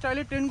যে ওই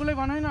স্টাইলের ট্রেন গুলোই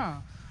বানায় না,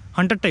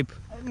 হান্টার টাইপ।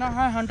 না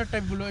হ্যাঁ হান্টার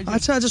টাইপ গুলো।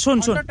 আচ্ছা শোন,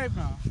 হান্টার টাইপ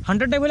না,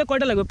 হান্টার টাইপ হলে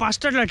কয়টা লাগবে?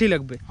 5টা লাঠি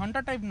লাগবে।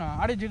 হান্টার টাইপ না,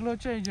 আরে যেগুলো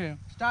হচ্ছে এই যে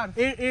স্টার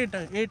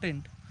এ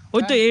টেন্ট,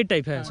 ওই তো এ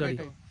টাইপ। হ্যাঁ সরি,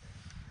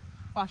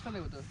 5টা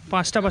দেবো তো।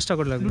 5টা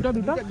করে লাগবে।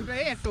 দুটো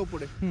এই একটা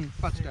উপরে।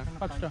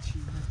 5টা।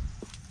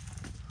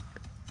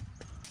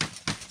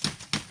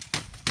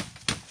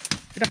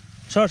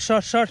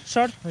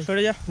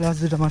 সরে যা। লাস্ট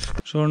দুটো মাস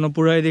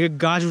স্বর্ণপুরা এদিকে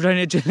গাছ উঠায়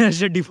নিয়ে চলে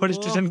আসছে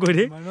ডিফরেস্টেশন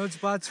করে। মনোজ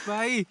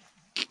বাজপাই।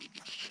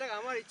 দেখ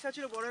আমার ইচ্ছা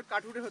ছিল বড়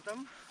কাঠুরে হতাম,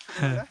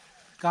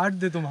 কাট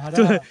দে তোমার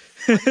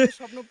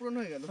স্বপ্ন পূরণ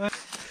হয়ে গেল।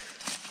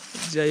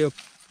 যাই হোক,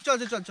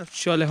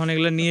 চল এখন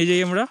এগুলা নিয়ে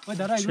যাই আমরা,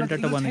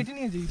 শেল্টারটা বানাই।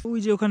 ওই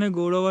যে ওখানে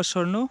গৌরব আর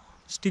স্বর্ণ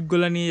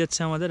স্টিকগুলা নিয়ে যাচ্ছে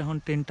আমাদের, এখন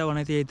টেন্টটা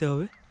বানাইতে যেতে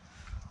হবে।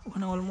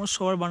 ওখানে অলমোস্ট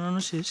সবার বানানো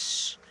শেষ,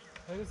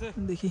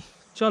 দেখি।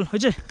 চল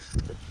হয়েছে,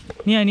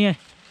 নিয়ে আয়।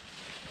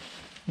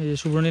 এই যে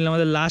শুভ্রনীল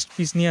আমাদের লাস্ট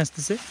পিস নিয়ে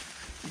আসতেছে।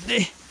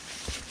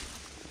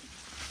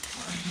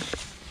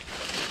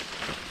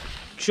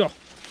 চ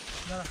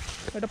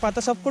এটা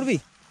পাতা সাফ করবি,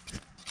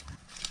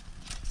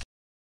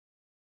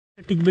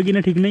 টিকবে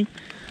কিনা ঠিক নেই।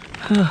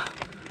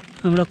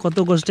 আমরা কত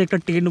কষ্টে একটা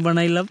টেন্ট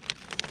বানাইলাম,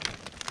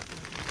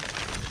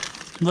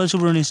 বল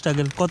শুভ্রনীল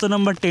স্ট্রাগল। কত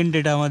নাম্বার টেন্ট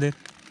এটা আমাদের?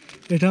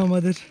 এটা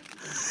আমাদের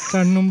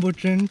 4 নম্বর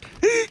ট্রেন্ড,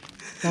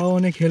 তাও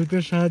অনেক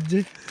হেল্পের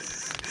সাহায্যে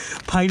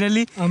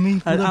ফাইনালি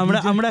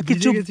আমরা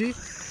কিছু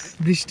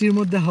বৃষ্টির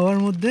মধ্যে, হাওয়ার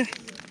মধ্যে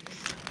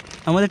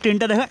আমাদের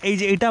টেন্টটা দেখা। এই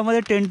যে এটা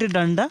আমাদের টেন্টের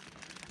ডান্ডা,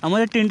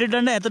 আমাদের টেন্টের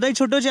ডান্ডা এতটাই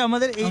ছোট যে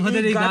আমাদের এই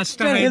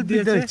গাছটা হেল্প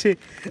দিতে হচ্ছে।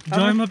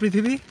 জয় মা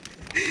পৃথিবী,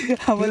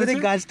 আমাদের এই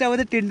গাছটা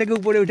আমাদের টেন্টটাকে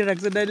উপরে উঠে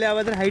রাখছে, নাহলে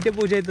আমাদের হাইটে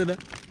পৌঁছাইতো না।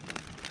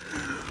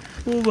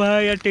 ও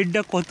ভাই, আর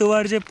টেন্টটা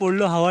কতবার যে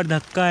পড়লো হাওয়ার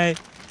ধাক্কায়।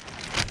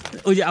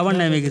 ওই যে আবার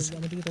নেমে গেছে।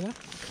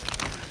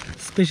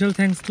 Special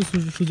thanks to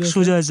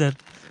Sujoy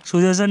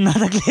sir না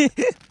থাকলে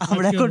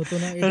আমরা এখন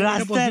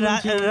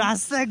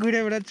রাস্তায় ঘুরে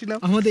বেড়াচ্ছিলাম।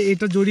 আমাদের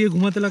এটা জড়িয়ে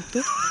ঘুমাতে লাগতো।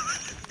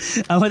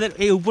 আমাদের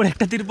এই উপরে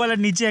একটা তিরপাল আর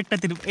নিচে একটা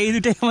তিরপাল, এই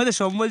দুটাই আমাদের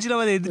সম্বল ছিল।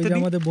 আমাদের এই দুটো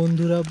আমাদের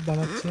বন্ধুরা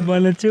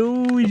বানাচ্ছে।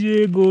 ওই যে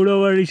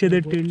গৌরব আর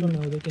ইসেদের টেন্ট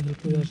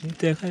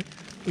দেখায়।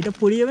 এটা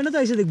পড়ে যাবে না তো?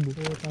 এসে দেখবো।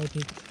 তাও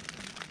ঠিক।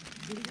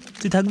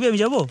 তুই থাকবি? আমি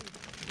যাবো।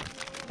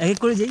 এক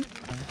করে যাই।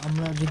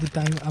 আমরা যদি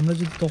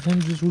তখন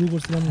যে শুরু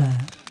করছিলাম না,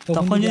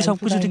 তখন যদি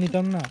সবকিছু ঠিক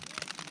নিতাম না,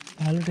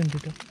 ভালো টেন্ট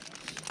হতো।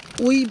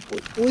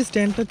 ওই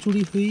স্ট্যান্ডটা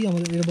চুরি হয়েই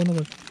আমাদের এর বন্ধ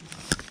করে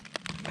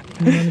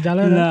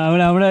না,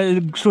 আমরা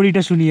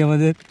স্টোরিটা শুনি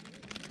আমাদের।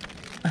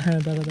 হ্যাঁ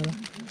দাঁড়া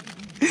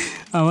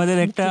আমাদের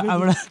একটা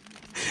আমরা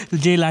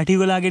যে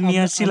লাঠিগুলো আগে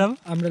নিয়ে আসছিলাম,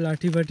 আমরা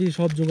লাঠি ফাঠি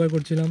সব জোগাড়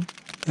করছিলাম,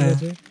 ঠিক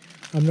আছে।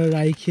 আমরা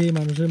রাইখে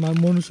মানুষের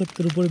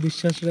মনুষ্যত্বের উপরে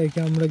বিশ্বাস রেখে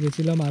আমরা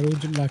গেছিলাম আরও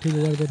লাঠি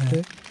জোগাড় করতে,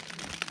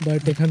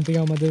 বাট এখান থেকে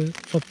আমাদের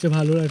সবচেয়ে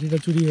ভালো লাঠিটা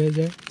চুরি হয়ে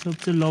যায়।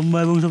 সবচেয়ে লম্বা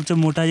এবং সবচেয়ে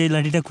মোটা যে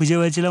লাঠিটা খুঁজে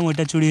পেয়েছিলাম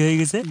ওইটা চুরি হয়ে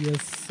গেছে।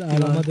 আর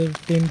আমাদের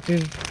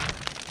টেন্টের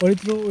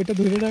ওইটা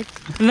ধরে রাখ।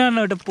 না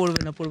ওটা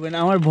পড়বে না,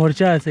 আমার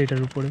ভরসা আছে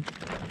এটার উপরে,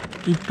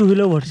 একটু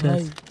হলেও ভরসা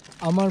আছে।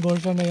 আমার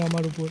ভরসা নেই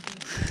আমার উপর।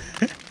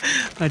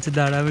 আচ্ছা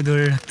দাঁড়া, আমি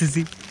ধরে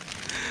রাখতেছি।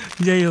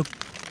 যাই হোক,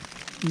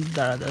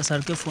 দাঁড়া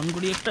স্যারকে ফোন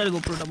করি একটা, আর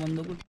গোপ্রোটা বন্ধ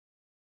করি।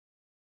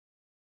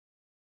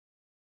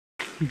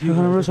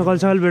 এখন আমরা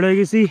সকাল বেরোয়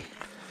গেছি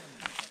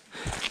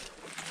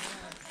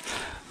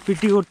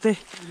পিটি করতে,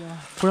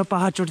 পুরো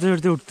পাহাড়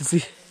চড়তে উঠতেছি।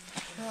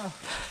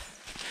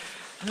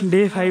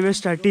 ডে 5 এর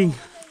স্টার্টিং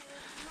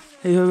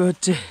এইভাবে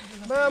হচ্ছে।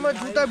 আমার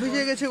জুতা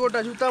ভিজে গেছে, গোটা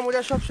জুতা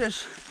মোজা সব শেষ।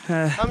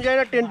 হ্যাঁ, আমি জানি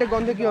না টেন্টে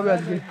গন্ধে কি হবে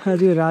আজকে।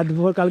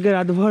 কালকে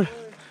রাতভর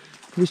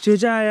বৃষ্টি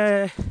হয়েছে।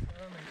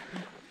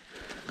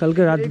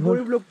 কালকে রাতভর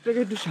গরিব লোকটাকে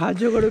একটু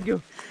সাহায্য করো কেউ,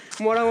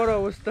 মরা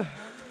অবস্থা।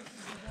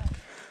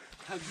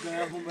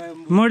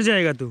 মর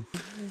জায়গা তো।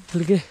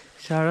 কালকে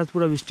সারা রাত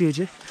পুরো বৃষ্টি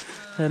হয়েছে,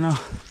 তাই না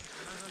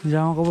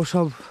জামা কাপড়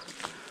সব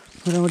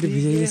মোটামুটি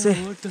ভিজে গেছে,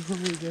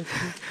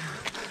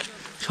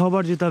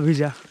 সবার জুতা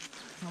ভিজা।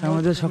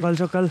 আমাদের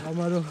সকাল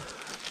আমারও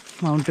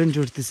মাউন্টেন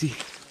চড়তেছি।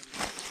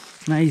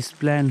 Nice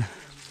plan.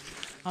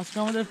 আজকে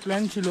আমাদের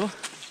প্ল্যান ছিল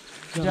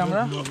যে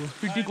আমরা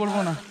পিটি করব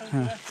না।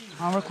 হ্যাঁ,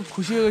 আমরা খুব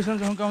খুশি হয়ে গেছিলাম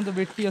যখন আমাদের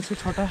বেডটি আজকে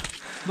 6টা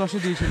 10-এ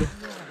দিয়েছিল।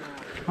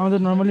 আমাদের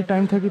নর্মালি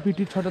টাইম থাকে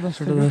পিটি 6টা 10,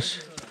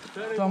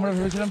 তো আমরা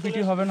ভেবেছিলাম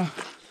পিটি হবে না,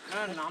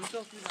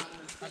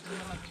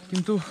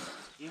 কিন্তু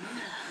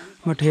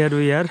বাট হেয়ার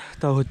উই আর,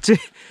 তা হচ্ছে।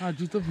 আর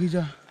জুতো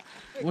ভিজা,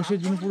 বসে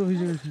জন্য পুরো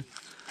ভিজে গেছে।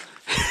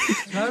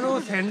 স্যার ও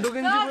স্যান্ডো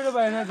গেঞ্জি পরে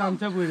বাইরে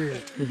গামছা পরে।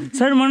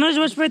 স্যার মনোজ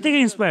বাজপেয়ী থেকে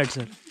ইন্সপায়ার্ড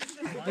স্যার।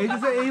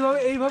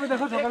 এইভাবে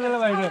দেখো সকালবেলা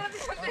বাইরে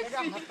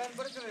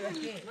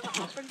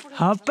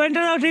হাফ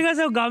প্যান্টটাও ঠিক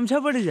আছে, গামছা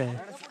পরে যায়।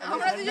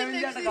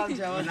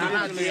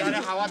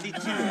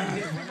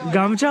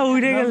 গামছা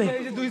উড়ে গেলে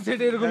 2 সেট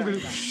এরকম করে।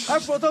 আর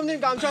প্রথম দিন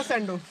গামছা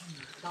স্যান্ডো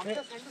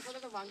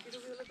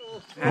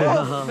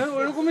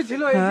ওরকমই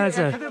ছিল। হ্যাঁ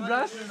স্যার,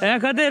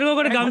 এক হাতে এরকম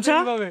করে গামছা।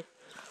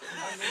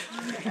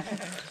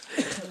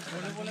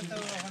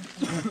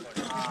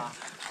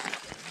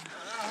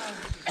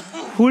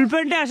 ফুল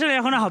প্যান্টে আসলে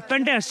এখন হাফ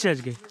প্যান্টে আসছে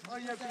আজকে।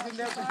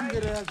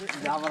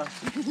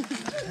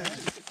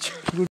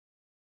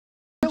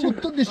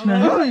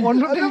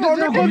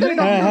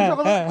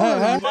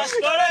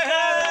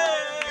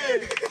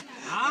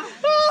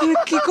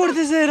 কি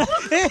করতেছে এরা?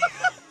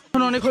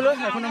 এখন অনেক হলো,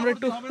 এখন আমরা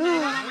একটু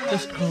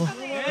টেস্ট খাবো।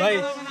 ভাই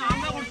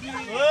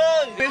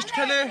পেস্ট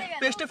খেলে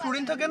পেস্টে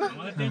ফ্লুরিন থাকে না,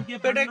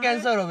 পেটে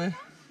ক্যান্সার হবে।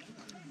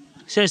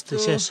 শেষ তো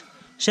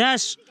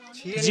শেষ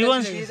জীবন।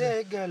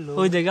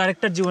 ওই দেখ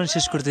আরেকটা জীবন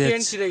শেষ করতে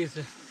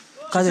যাচ্ছে।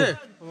 কাজে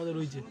আমাদের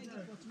ওই যে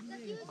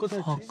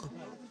কোথায়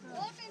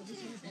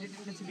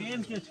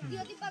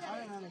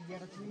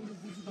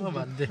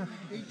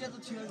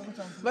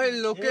ভাই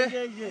লোকে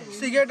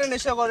সিগারেটের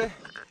নেশা করে,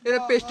 এরা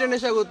পেস্টের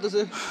নেশা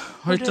করতেছে।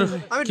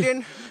 আমি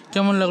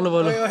কেমন লাগলো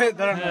বলো?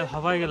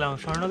 ভাবাই গেলাম।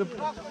 স্বর্ণকে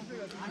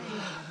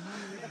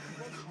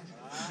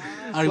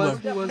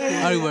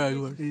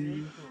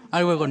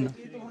আরেকবার কর না।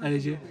 আর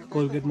এই যে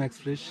কোলগেট ম্যাক্স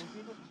ফ্রেশ,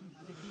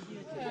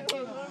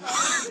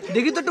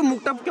 দেখি তো একটু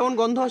মুখটা কেমন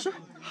গন্ধ আসে।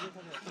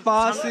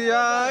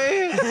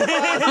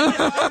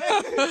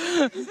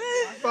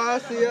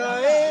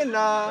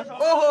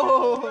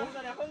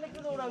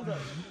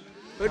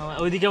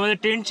 ওইদিকে আমাদের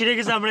টেন্ট ছিঁড়ে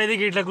গেছে, আমরা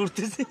এদিকে এটা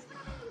করতেছি।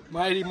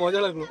 মায়েরই মজা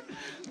লাগলো।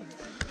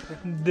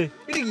 দে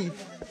এটা কি?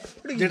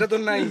 যেটা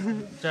তোর নাই,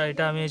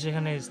 এটা আমি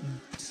এখানে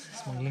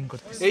স্মাগলিং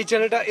করতেছি।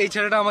 এই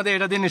ছেলেটা আমাদের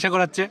এটা দিয়ে নেশা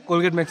করাচ্ছে,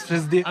 কোলগেট ম্যাক্স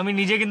ফ্রেশ দিয়ে। আমি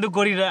নিজে কিন্তু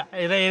করি না,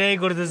 এরাই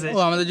করতেছে। ও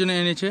আমাদের জন্য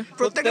এনেছে।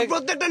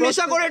 প্রত্যেকটা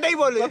নেশা করে এটাই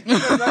বলে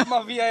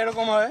মাফিয়া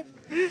এরকম হয়।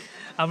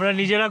 আমরা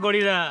নিজেরা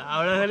করি না,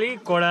 আমরা খালি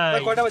করাই।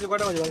 কয়টা বাজে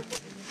ভাই?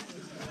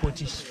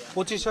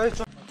 25 হয়।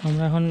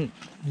 আমরা এখন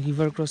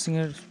রিভার ক্রসিং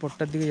এর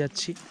স্পটটার দিকে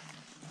যাচ্ছি।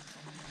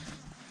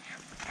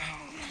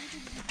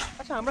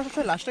 আচ্ছা, আমরা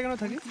সবসময় লাস্টে কেন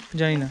থাকি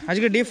জানি না।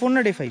 আজকে ডে 4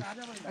 না ডে 5?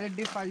 আরে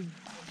ডে 5,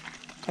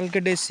 কালকে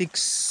ডে 6,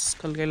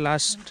 কালকে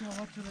লাস্ট।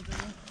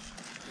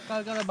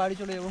 কালকে আমরা বাড়ি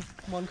চলে যাবো,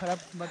 মন খারাপ,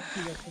 বাট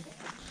ঠিক আছে।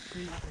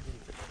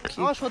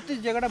 আমার সত্যি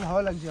জায়গাটা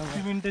ভালো লাগছে। আমার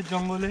সিমেন্টের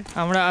জঙ্গলে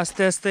আমরা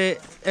আস্তে আস্তে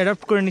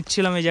অ্যাডাপ্ট করে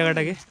নিচ্ছিলাম এই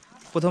জায়গাটাকে।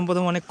 প্রথম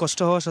অনেক কষ্ট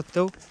হওয়া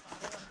সত্ত্বেও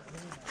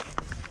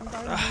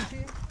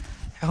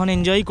এখন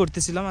এনজয়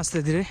করতেছিলাম আস্তে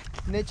ধীরে।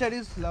 Nature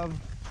is love.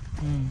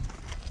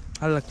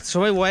 ভালো লাগছে।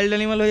 সবাই ওয়াইল্ড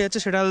অ্যানিমাল হয়ে যাচ্ছে,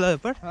 সেটা আলাদা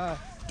ব্যাপার। হ্যাঁ,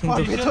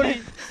 কিন্তু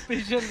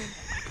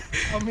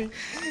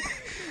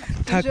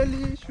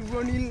স্পেশালি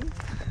শুভনীল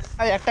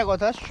আর একটা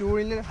কথা,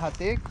 শুভনীলের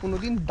হাতে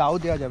কোনোদিন দাও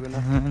দেওয়া যাবে না।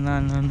 না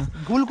না না,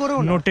 ভুল করো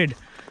না। নোটেড,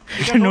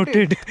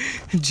 নোটেড,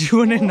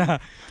 জীবনে না।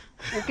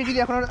 ওকে যদি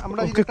এখন আমরা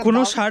ওকে কোনো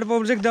শার্প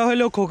অবজেক্ট দেওয়া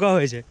হলেও খোকা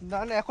হয়ে যায়। না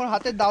না, এখন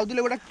হাতে দাও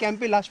দিলে ওটা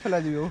ক্যাম্পে লাশ ফেলা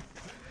দিবে।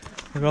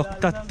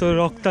 রক্তাক্ত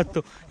রক্তাক্ত,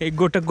 এই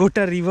গোটা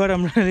গোটা রিভার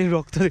আমরা এই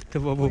রক্ত দেখতে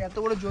পাবো। এত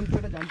বড় জন্তু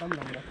এটা জানতাম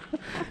না আমরা।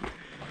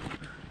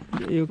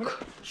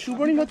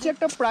 শুভনীল হচ্ছে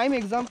একটা প্রাইম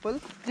এক্সাম্পল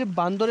যে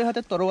বান্দরের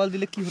হাতে তরোয়াল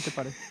দিলে কি হতে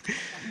পারে।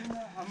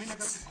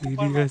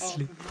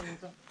 সিরিয়াসলি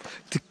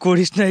তুই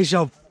করিস না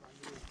এইসব।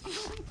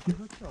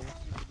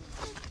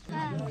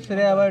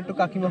 সেরে আবার একটু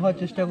কাকিমা হওয়ার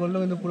চেষ্টা করলো,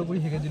 কিন্তু পুরোপুরি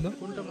হেগে দিল।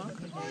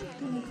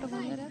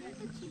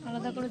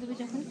 আলাদা করে দিবি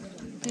যখন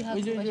তুই হাত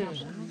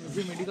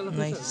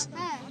nice.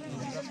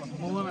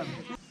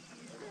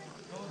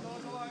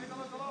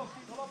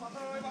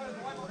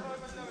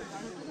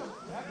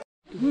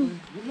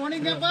 Good morning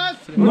campus.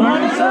 Good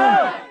morning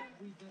sir.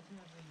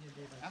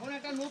 এখন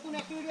একটা নতুন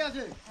অ্যাক্টিভিটি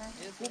আছে,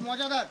 খুব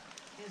মজাদার।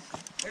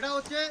 এটা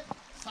হচ্ছে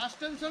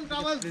সাসপেনশন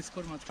ট্রাভেল।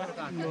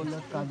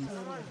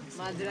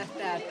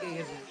 মাঝরাস্তায় আটকে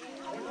গেছে।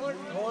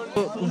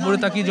 উপরে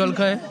তাকিয়ে জল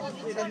খায়,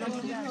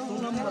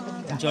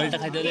 জলটা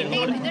খাইতে হলে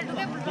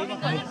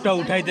মুখটা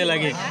উঠাইতে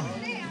লাগে।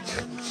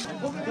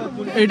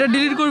 এটা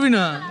ডিলিট করবি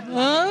না।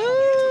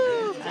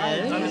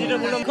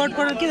 রেকর্ড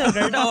করার কি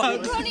দরকার, এটা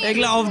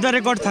এগুলা অফ দ্য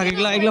রেকর্ড থাকে,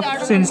 এগুলা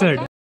সেন্সার্ড।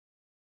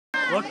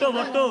 বট্টো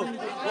বট্টো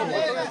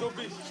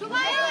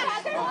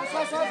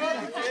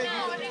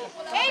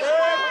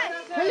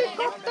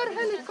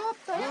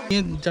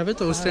যাবে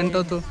তো স্ট্যান্ডটা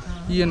তো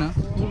ইয়ে না।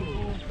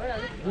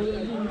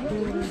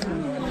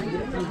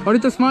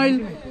 অরিত্র স্মাইল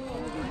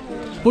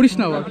করিস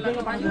না আবার।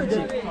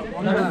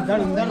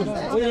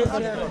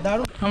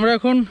 আমরা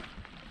এখন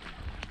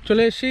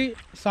চলে এসেছি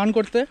স্নান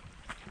করতে।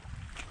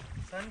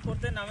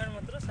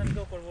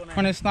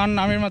 মানে স্নান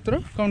নামের মাত্র,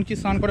 কারণ কি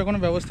স্নান করে কোনো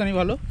ব্যবস্থা নেই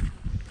ভালো।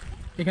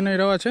 এখানে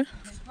এরাও আছে,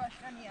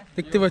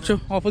 দেখতে পাচ্ছ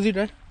অপোজিট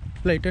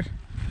লাইটের।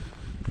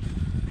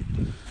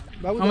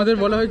 আমাদের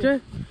বলা হয়েছে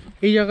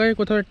এই জায়গায়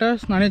কোথাও একটা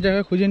স্নানের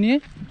জায়গা খুঁজে নিয়ে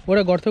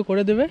ওরা গর্ত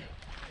করে দেবে,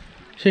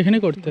 সেখানে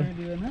করতে।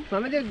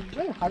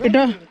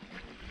 এটা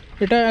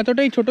এটা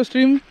এতটাই ছোট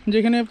স্ট্রিম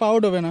যেখানে পাও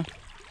ডোবে না,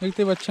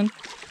 দেখতে পাচ্ছেন।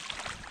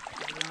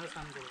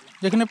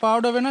 যেখানে পাও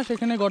ডোবে না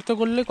সেখানে গর্ত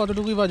করলে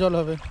কতটুকুই বা জল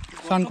হবে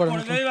স্নান করার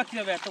মতো।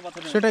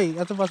 সেটাই,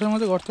 এত পাথরের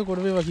মধ্যে গর্ত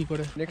করবে বা কী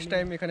করে। নেক্সট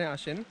টাইম এখানে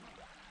আসেন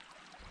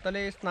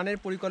তাহলে স্নানের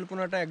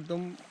পরিকল্পনাটা একদম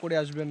করে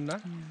আসবেন না,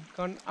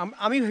 কারণ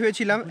আমি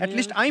ভেবেছিলাম,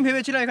 অ্যাটলিস্ট আমি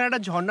ভেবেছিলাম এখানে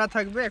একটা ঝর্ণা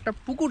থাকবে, একটা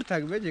পুকুর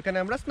থাকবে যেখানে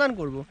আমরা স্নান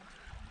করব।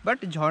 বাট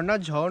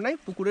ঝর্ণাই,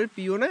 পুকুরের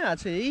পিও নাই,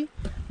 আছে এই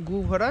গু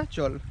ভরা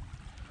জল।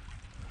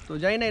 তো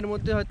জানি না, এর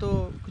মধ্যে হয়তো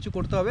কিছু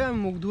করতে হবে। আমি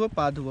মুখ ধুবো,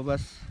 পা ধুবো,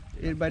 বাস,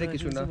 এর বাইরে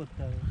কিছু না।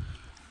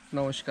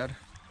 নমস্কার।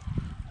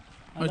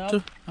 আচ্ছা,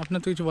 আপনার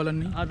তো কিছু বলার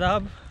নেই।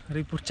 আদাব,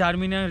 4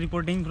 মিনিট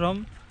রিপোর্টিং ফ্রম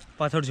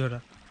পাথরঝোড়া।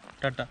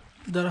 টাটা।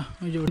 দাঁড়া,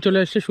 ওই যে চলে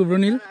এসছে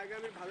শুভ্রনীল।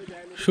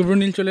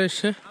 শুভ্রনীল চলে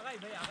এসছে।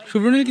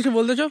 শুভ্রনীল কিছু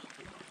বলতে চাও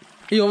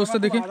এই অবস্থা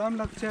দেখে? আরাম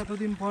লাগছে,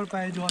 এতদিন পর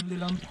পায়ে জল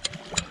দিলাম।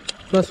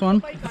 +1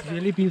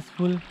 রিয়েলি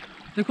পিসফুল।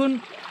 দেখুন,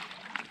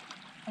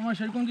 আমার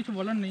সেরকম কিছু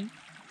বলার নেই।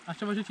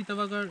 আশেপাশে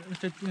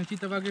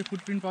চিতাবাঘের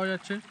ফুটপ্রিন্ট পাওয়া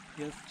যাচ্ছে।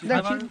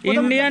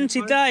 ইন্ডিয়ান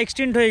চিতা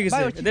এক্সটেন্ট হয়ে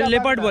গেছে, এদের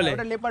লেপার্ড বলে।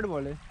 ওটা লেপার্ড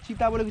বলে,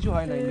 চিতা বলে কিছু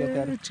হয় না ইন্ডিয়াতে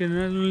আর।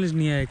 জেনারেল নলেজ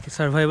নিয়ে আর কি,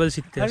 সার্ভাইভাল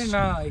শিখতে আরে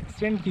না,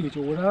 এক্সটেন্ড কি হয়েছে,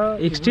 ওরা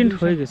এক্সটেন্ট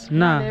হয়ে গেছে।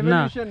 না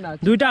না,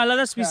 দুইটা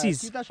আলাদা স্পিসিস।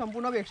 চিতা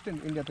সম্পূর্ণভাবে এক্সটেন্ড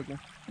ইন্ডিয়া থেকে।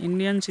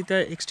 ইন্ডিয়ান চিতা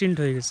এক্সটেন্ট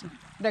হয়ে গেছে।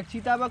 দেখ,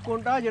 চিতাবাঘ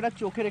কোনটা, যেটা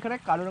চোখের এখানে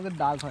কালো রঙের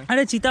দাগ হয়।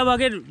 আরে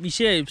চিতাবাঘের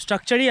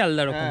স্ট্রাকচারই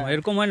আলাদা রকম,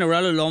 এরকম হয় না। ওরা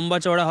লম্বা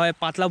চওড়া হয়,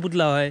 পাতলা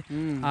পুতলা হয়,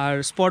 আর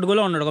স্পট গুলো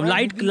অন্যরকম।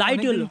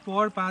 লাইট হলো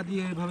পর পা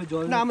দিয়ে এভাবে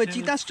জল। না, আমি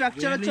চিতা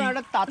স্ট্রাকচার হচ্ছে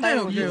একটা তাতায়।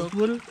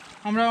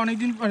 আমরা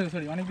অনেকদিন পরে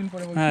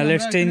বলছি, হ্যাঁ,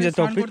 লেটস চেঞ্জ দ্য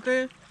টপিক।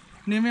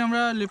 নেমে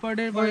আমরা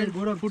লেপার্ডের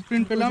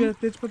ফুটপ্রিন্ট পেলাম।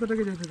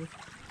 তেজপাতাটাকে যেতে হবে।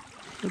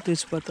 তো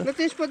তেজপাতা না,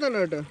 তেজপাতা না,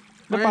 ওটা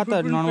পাতা,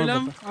 নরমাল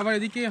পাতা। আবার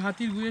এদিকে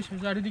হাতির গুয়ে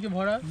চারিদিকে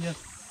ভরা।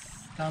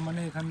 তার মানে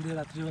এখান দিয়ে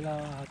রাত্রিবেলা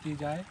হাতি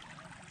যায়।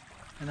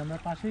 আমরা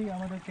পাশেই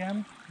আমাদের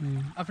ক্যাম্প।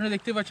 আপনারা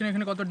দেখতে পাচ্ছেন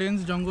এখানে কত ডেন্স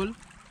জঙ্গল,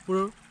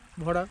 পুরো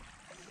ভরা।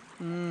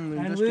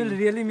 And we will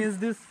really miss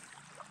this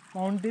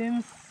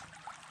mountains.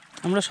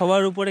 আমরা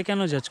সবার উপরে কেন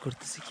জাজ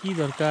করতেছি, কি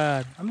দরকার?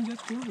 আমি জাজ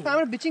করব।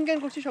 আমরা বিচিং ক্যান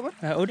করছি সবার।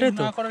 হ্যাঁ, ওটাই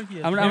তো। না করার কি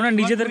আছে?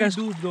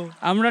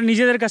 আমরা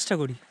নিজেদের কাজটা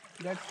করি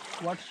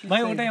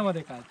ভাই, ওটাই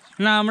আমাদের কাজ।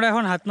 না, আমরা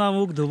এখন হাত পা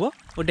মুখ ধুবো,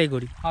 ওটাই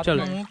করি।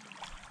 চলো,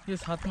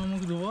 হাত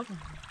মুখ ধুবো,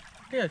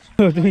 ঠিক আছে?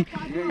 তুমি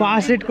পা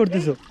সেট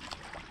করতেছো,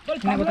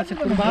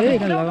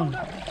 এখানে লাগাও।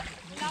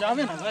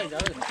 যাবে না ভাই,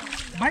 যাবে না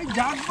ভাই,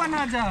 যাক বা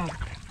না যাক,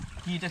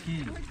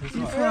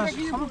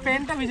 আমার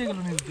প্যান্টটা ভিজে গেল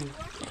নিচ দিয়ে।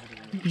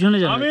 পিছনে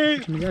যাও,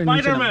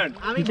 স্পাইডারম্যান।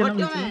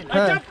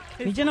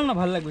 নিচে নাম না,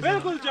 ভালো লাগবে।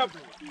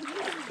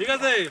 ঠিক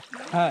আছে,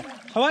 হ্যাঁ,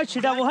 সবাই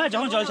ছিটাবো। হ্যাঁ,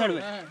 যখন জল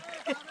ছাড়বে।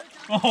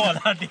 ও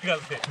না, ঠিক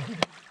আছে।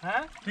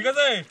 হ্যাঁ, ঠিক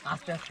আছে,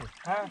 আস্তে আস্তে।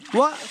 হ্যাঁ,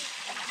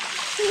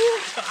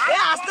 এ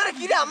আস্তে রে,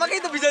 কি রে,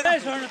 আমাকেই তো ভিজে দে।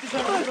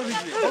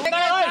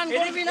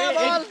 করবি না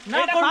বল।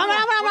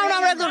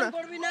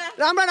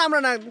 আমরা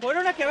না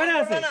ওটা না, ক্যামেরা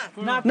আছে।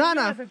 না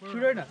না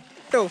শুরুই না।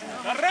 তো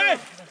আরে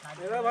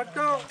এবার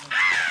ভাট্টো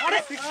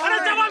আরে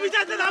জামা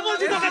ভিজাতে না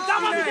বলছি তোকে,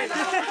 জামা ভিজাতে।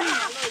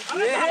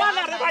 আরে জামা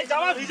না রে ভাই,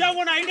 জামা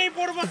ভিজাবো না, এইটাই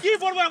পরবো। কি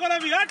পরবো এখন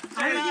আমি?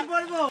 আমি কি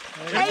পরবো?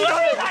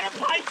 আরে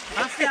ভাই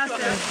আস্তে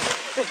আস্তে।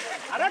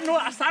 আরে নো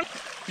আসান।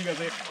 ঠিক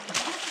আছে।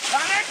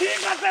 আরে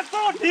ঠিক আছে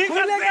তো, ঠিক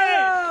আছে।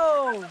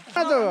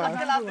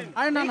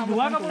 আরে না না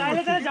ধোয়া কাপড়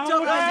আইলে তাহলে জামা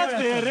পরে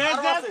রে।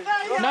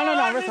 না না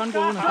না আমরা স্নান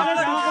করবো না।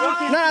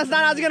 না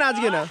স্নান আজকে না,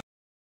 আজকে না।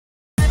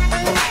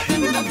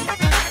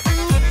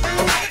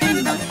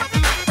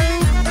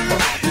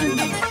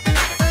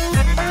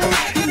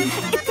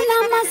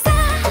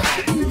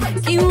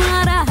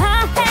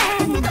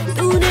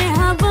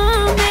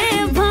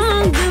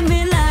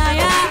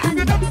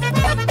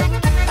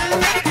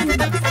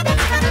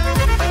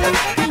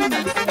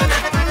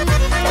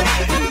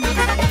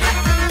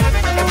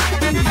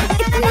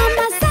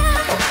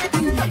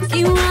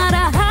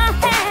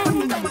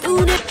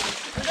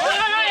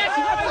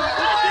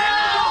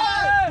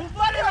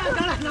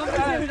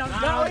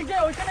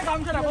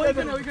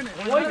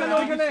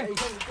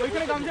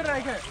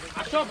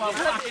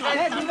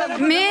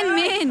 মেন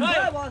মেন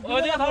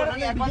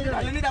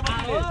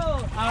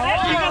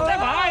ঠিক আছে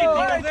ভাই,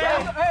 ঠিক আছে।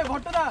 এই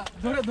ভট্টদা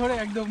ধরে ধরে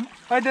একদম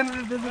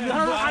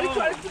আরেকটু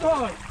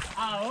ধর।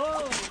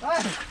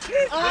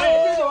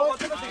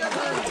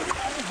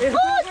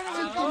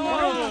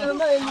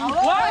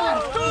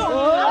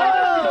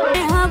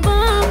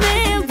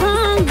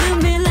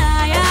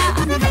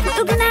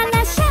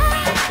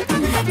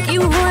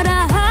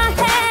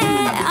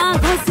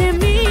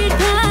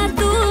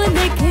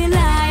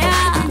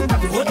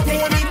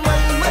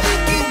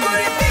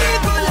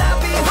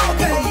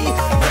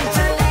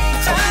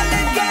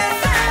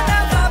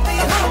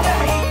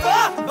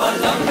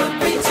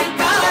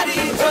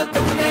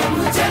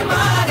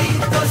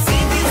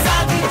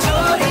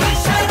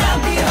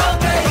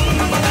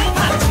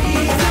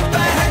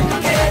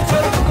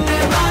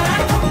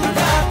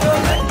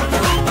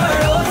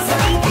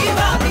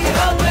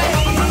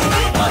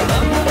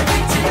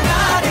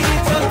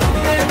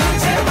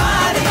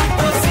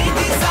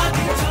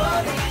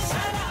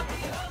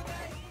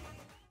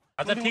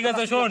 আচ্ছা ঠিক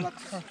আছে, শোন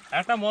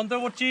একটা মন্ত্র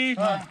করছি,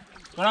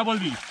 তোরা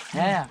বলবি।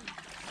 হ্যাঁ।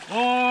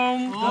 ওম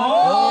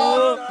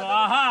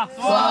স্বাহা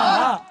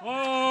স্বাহা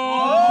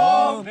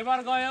ওম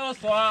দেবার্গয়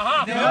স্বাহা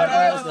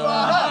দেবার্গয়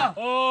স্বাহা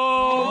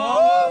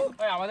ওম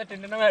ওই আমাদের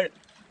টেন্ডের নামে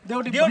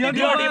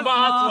ডিউটি বা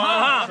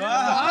স্বাহা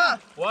স্বাহা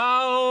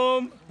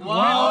ওম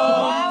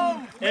ওম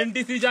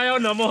NTCJ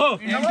নমঃ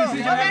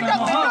NTCJ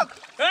নমঃ।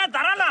 এ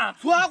দাঁড়া না,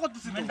 সোহা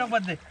করতেছি মেন্টক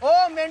বাদ দে। ও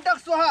মেন্টক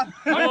সোহা।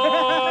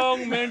 ওম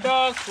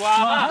মেন্টক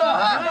স্বাহা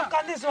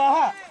কান্দি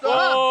সোহা।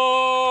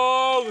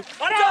 ওম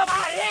আরে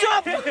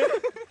চুপ।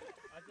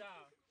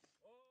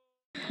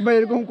 ভাই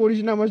এরকম করিস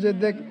না আমার সাথে,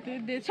 দেখ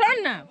শোন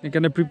না।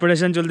 এখানে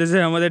প্রিপারেশন চলতেছে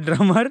আমাদের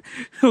ড্রামার,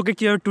 ওকে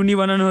কিভাবে টুনি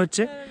বানানো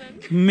হচ্ছে,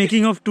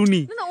 মেকিং অফ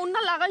টুনি। না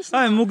ওন্না লাগাইস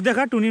ওই মুখ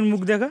দেখা, টুনির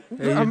মুখ দেখা।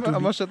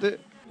 আমার সাথে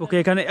ওকে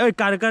এখানে ওই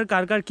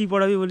কার কি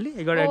পড়াবি বললি?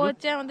 এবার ও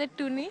হচ্ছে আমাদের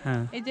টুনি,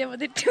 হ্যাঁ। এই যে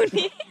আমাদের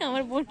টুনি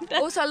আমার বোনটা,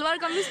 ও সালোয়ার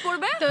কামিজ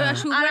পরবে,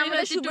 আর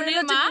আমাদের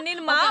টুনির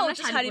মা ও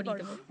শাড়ি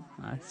পরবে।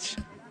 আচ্ছা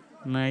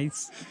নাইস।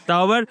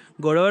 তাও আবার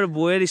গড়াবার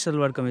বইয়ের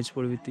সালোয়ার কামিজ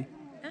পরবি তুই?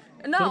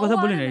 না তোর কথা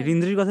বলি না,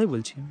 রিন্দ্রির কথাই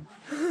বলছি।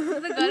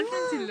 ওদের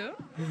গার্লফ্রেন্ড ছিল।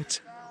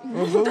 আচ্ছা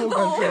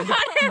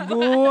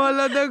বউ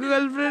আলাদা,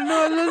 গার্লফ্রেন্ড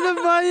আলাদা,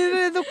 বাইরে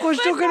এত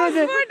কষ্ট কেন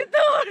দে?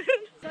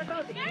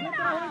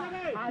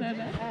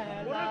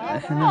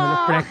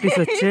 প্র্যাকটিস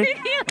হচ্ছে।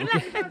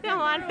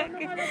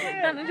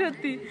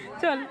 সত্যি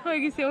চল হয়ে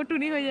গেছে, ও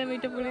টুনি হয়ে যাবে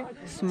এটা পরে।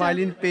 Smile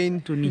in pain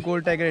Tuni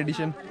gold tiger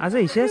addition. আচ্ছা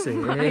এসে আছে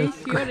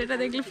শিওর এটা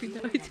দেখলে ফিদা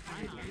হয়ে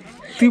যাবে।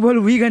 তুই বল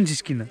উইগ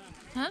আনছিস কিনা?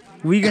 হ্যাঁ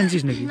উইগ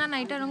আনছিস নাকি? না না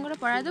এটা রং করে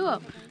পরায় দেবো,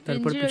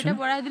 তারপর এটা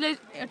পরায় দিলে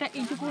এটা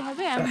এইটুকু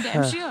হবে, আমি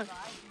ড্যাম শিওর।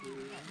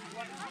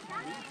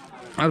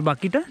 আর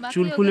বাকিটা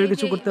চুল ফুলের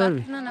কিছু করতে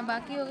পারবি? না না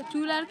বাকি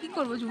চুল আর কি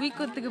করবো, উইক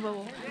করতে থেকে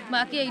পাবো,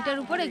 বাকি এইটার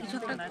উপরে কিছু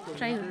একটা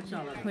ট্রাই হচ্ছে।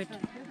 ওয়েট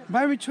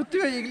ভাই আমি সত্যি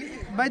ভাই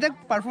ভাই দেখ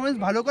পারফরমেন্স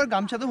ভালো কর,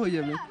 গামছা তো হয়ে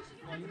যাবে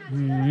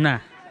না।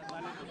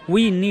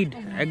 উই নিড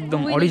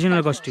একদম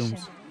অরিজিনাল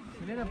কস্টিউমস।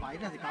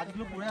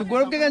 তো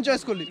গৌরবকে কেন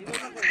চয়েস করলি?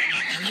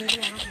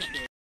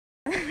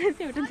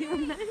 ওটা দিব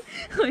না,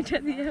 ওইটা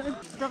দিয়ে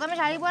তোকে আমি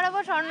শাড়ি পরাবো,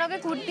 স্বর্ণকে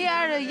কুর্তি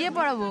আর ইয়ে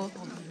পরাবো,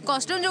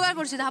 কস্টিউম জোগাড়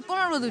করছি, ধাপ্পা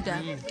মারবো দুইটা।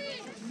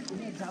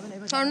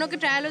 স্বর্ণকে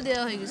ট্রায়ালও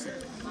দেওয়া হয়ে গেছে,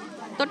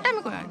 তোরটা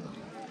আমি করে রাখবো।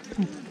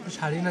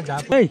 শাড়ি না যা।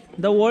 এই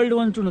the world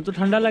wants to know, তো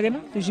ঠান্ডা লাগে না?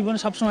 তুই জীবনে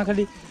সবসময়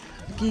খালি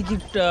কি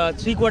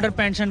 3/4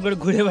 প্যান্ট শার্ট করে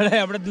ঘুরে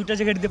বেড়ায়, আমরা দুইটা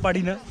জায়গা দিতে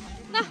পারি না।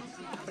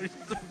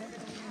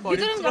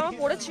 ভিতরে জামা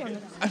পরেছি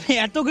আমি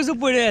এত কিছু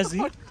পরে আছি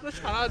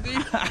সারাদিন,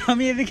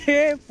 আমি এদিকে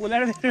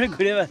পোলার ভেতরে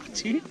ঘুরে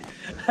বেড়াচ্ছি,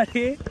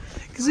 আরে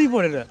কিছুই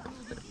পরে না।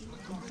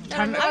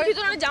 আমি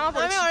ভিতরে জামা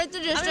পরেছি, আমি অরিত্র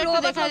ড্রেসটা একটু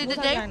দেখা দিতে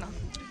চাই।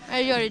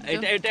 এই যে অরিত্র,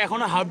 এটা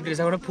এখনো হাফ ড্রেস,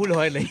 এখনো ফুল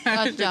হয় নাই,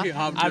 আচ্ছা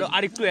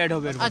আর একটু অ্যাড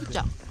হবে।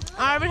 আচ্ছা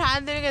আর আমি হাত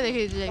দিকে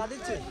দেখে দিতে চাই।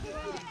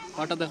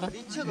 কটা দেখা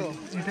দিচ্ছে তো।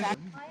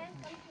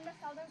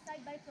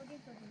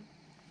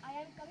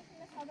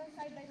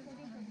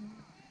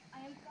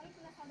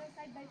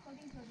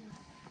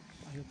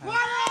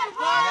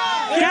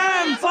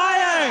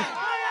 Campfire!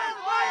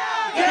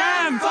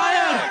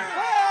 Campfire!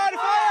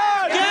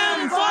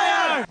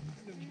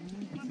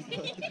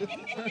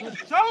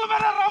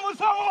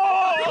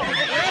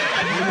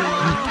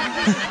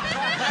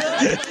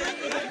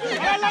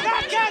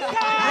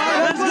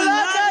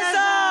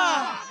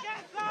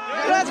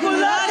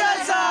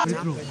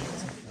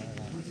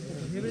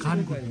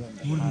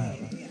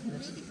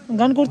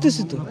 গান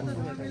করতেছি তো,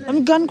 আমি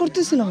গান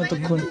করতেছিলাম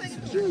এতক্ষণ।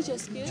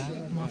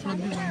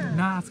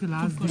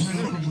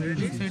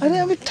 আরে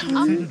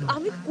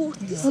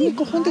আমি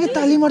কখন থেকে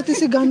তালি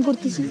মারতেছি, গান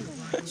করতেছি,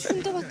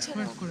 শুনতে পাচ্ছি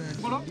না।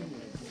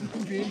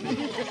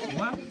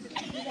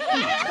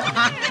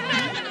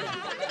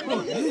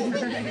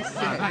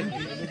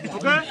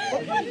 ওকে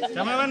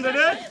ক্যামেরাম্যান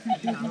রেডি?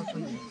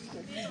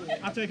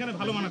 আচ্ছা এখানে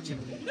ভালো মানাচ্ছে।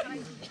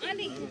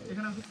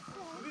 এখানে আসো।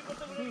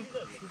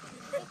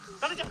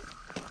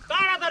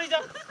 তাড়াতাড়ি যা।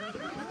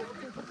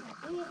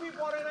 টুপি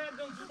পরে না,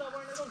 একদম জুতা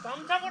পরে না, একদম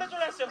গামছা পরে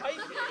চলে আসছে ভাই।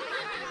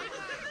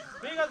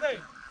 ঠিক আছে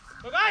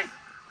তো গাইস,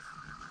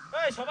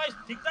 এই সবাই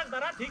ঠিকঠাক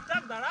দাঁড়া,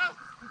 ঠিকঠাক দাঁড়া।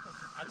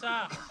 আচ্ছা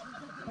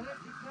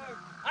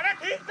আরে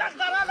ঠিকঠাক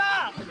দাঁড়া না,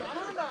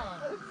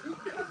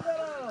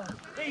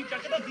 এই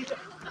জ্যাকেটটা দিছ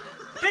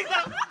ঠিক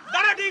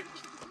দাঁড়া, ঠিক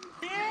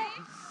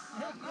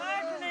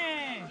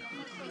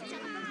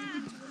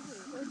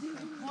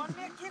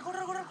অনেক কি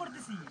ঘোরা ঘোরা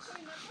করতেছিস?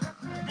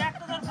 দেখ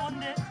তো তোর ফোন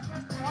দে,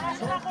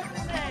 পড়াশোনা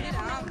করতেছে,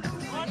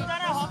 তোর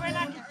দ্বারা হবে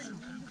না কিছু।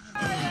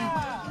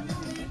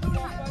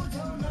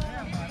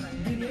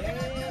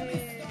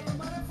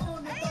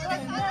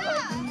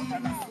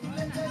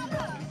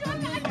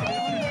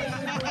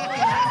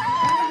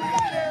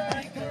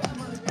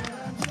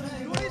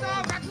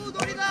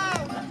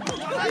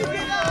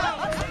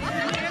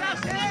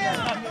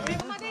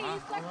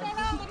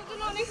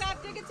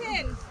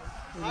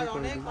 আর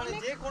অনেক মানে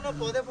যে কোনো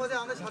পদে পদে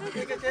আমাদের সাথে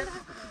থেকেছেন,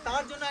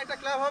 তার জন্য একটা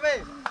ক্লাব হবে।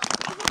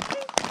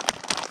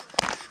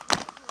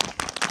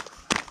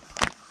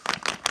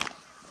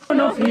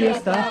 No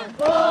fiesta,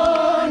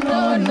 oh no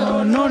no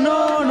no no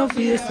no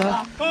fiesta,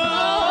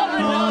 oh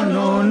no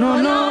no no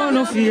no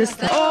no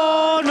fiesta,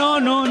 oh no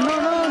no no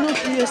no no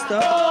fiesta,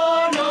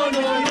 oh no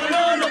no no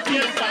no no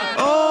fiesta,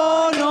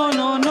 oh no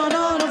no no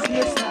no no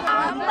fiesta.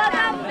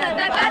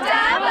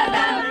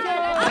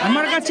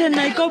 আমার কাছে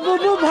নাই কো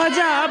বুবু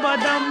ভাজা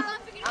বাদাম,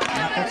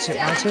 আছে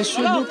আছে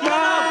শুধু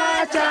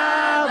কাঁচা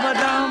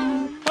বাদাম।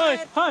 হাই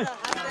হাই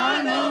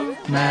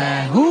मैं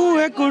हूँ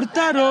एक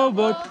उड़ता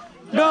रोबोट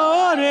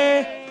डोरे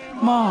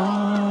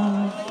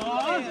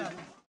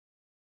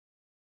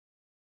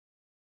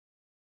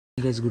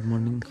গাইস গুড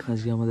মর্নিং।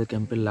 আজকে আমাদের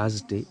ক্যাম্পের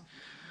লাস্ট ডে,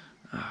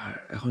 আর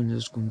এখন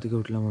জাস্ট ঘুম থেকে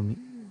উঠলাম আমি।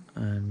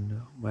 অ্যান্ড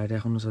বাইরে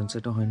এখনো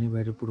সানসেটও হয়নি,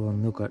 বাইরে পুরো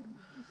অন্ধকার।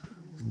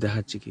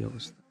 দেখাচ্ছি কি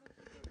অবস্থা।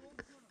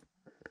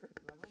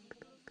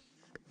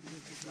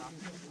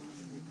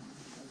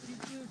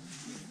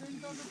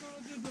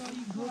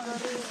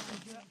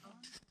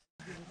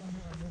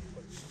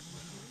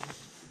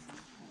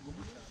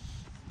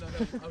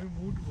 আমি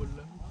মুড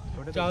বললাম,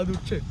 চাঁদ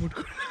উঠছে মুড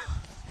করে।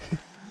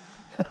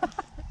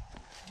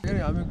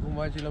 আমি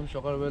ঘুমাইছিলাম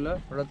সকালবেলা,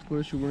 হঠাৎ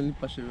করে সুবর্ণদীপ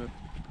পাশে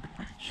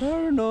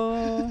স্বর্ণ।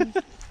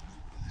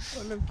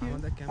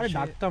 আরে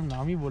ডাকতাম না,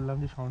 আমি বললাম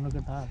যে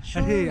স্বর্ণকে থাক।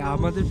 আরে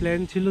আমাদের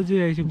প্ল্যান ছিল যে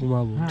এসে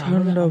ঘুমাবো,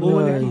 ঠান্ডা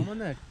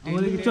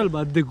আমাদের চল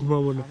বাদ দে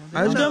ঘুমাবো না।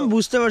 আজকে আমি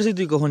বুঝতে পারছি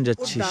তুই কখন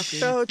যাচ্ছিস।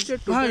 ডাকটা হচ্ছে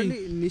টোটালি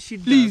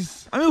নিষিদ্ধ। প্লিজ,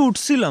 আমি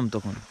উঠছিলাম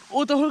তখন। ও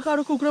তখন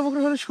কারো কুকরা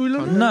মুকরা হলে শুইল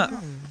না,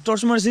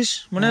 টর্চ মারছিস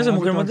মনে আছে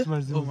মুখের মধ্যে?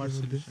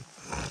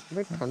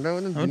 ঠান্ডা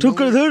মানে আমি ঠিক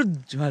করে ধর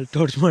ঝাল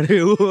টর্চ মারে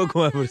ও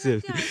ঘুমায় পড়ছে।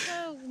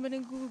 মানে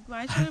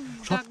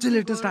সবচেয়ে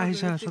লেটেস্ট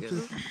আয়েশা,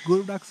 সবচেয়ে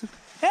গরু ডাকছে,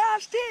 হ্যাঁ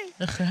আসছে,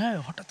 হ্যাঁ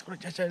হঠাৎ করে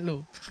চেঁচাইলো।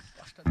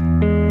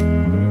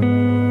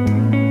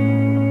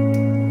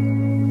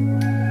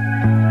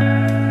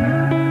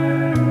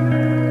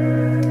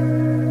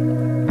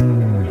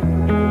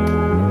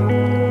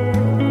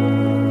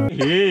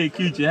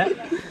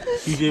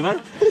 কি এবার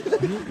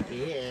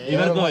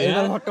এবার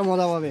ঘরটা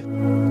মজা পাবে।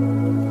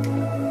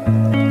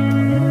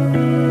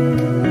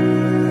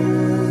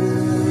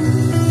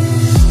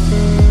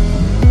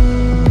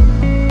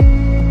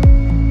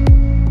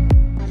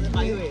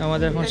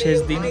 আমাদের এখন শেষ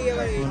দিন,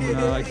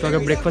 একটু আগে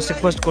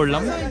ব্রেকফাস্ট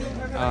করলাম,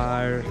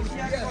 আর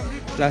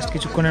লাস্ট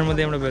কিছুক্ষণের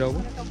মধ্যে আমরা বেরোবো,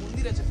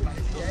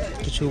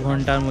 কিছু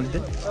ঘন্টার মধ্যে।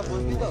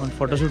 তো এখন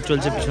ফটোশ্যুট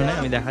চলছে পিছনে,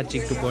 আমি দেখাচ্ছি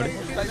একটু পরে।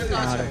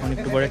 আর এখন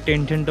একটু পরে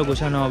টেন্টও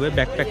গোছানো হবে,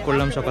 ব্যাকপ্যাক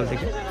করলাম সকাল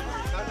থেকে,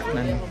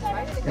 মানে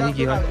দেখি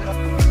কী হয়।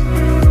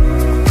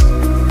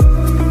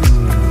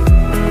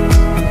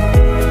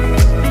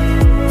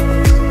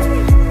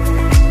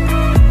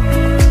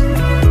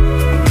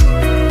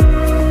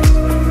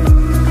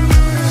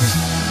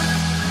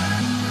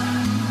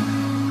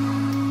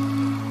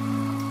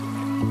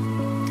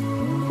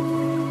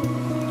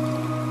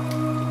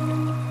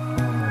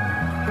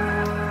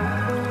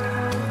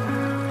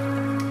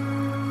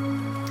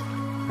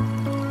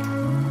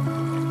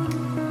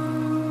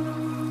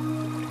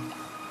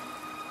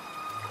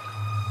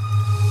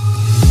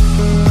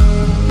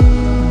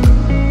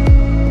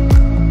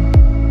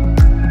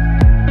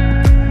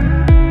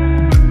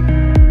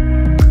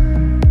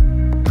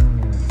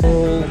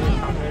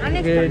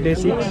 ডে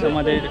 6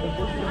 আমাদের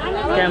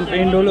ক্যাম্প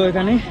এন্ড হলো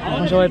এখানে।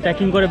 এখন সবাই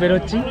প্যাকিং করে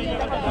বেরোচ্ছি।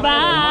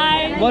 বাই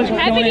বল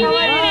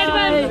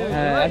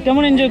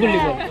কেমন এনজয় করলি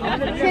বল?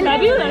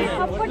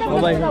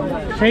 সবাই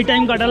সেই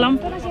টাইম কাটালাম,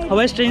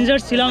 সবাই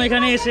স্ট্রেঞ্জার্স ছিলাম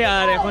এখানে এসে,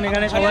 আর এখন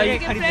এখানে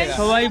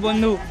সবাই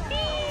বন্ধু।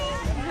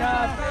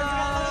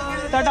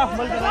 টাটা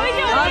বল।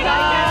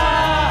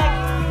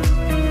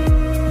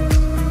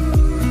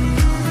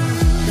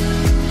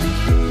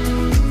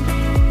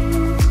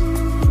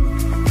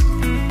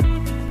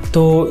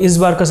 तो इस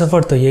बार का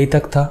सफ़र तो यही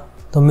तक था।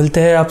 तो मिलते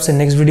हैं आपसे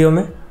नेक्स्ट वीडियो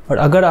में, और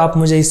अगर आप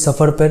मुझे इस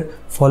सफ़र पर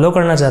फॉलो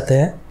करना चाहते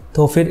हैं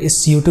तो फिर इस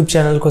YouTube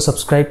चैनल को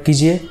सब्सक्राइब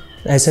कीजिए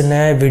ऐसे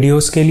नए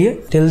वीडियोस के लिए।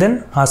 Till then,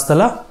 hasta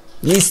la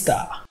vista।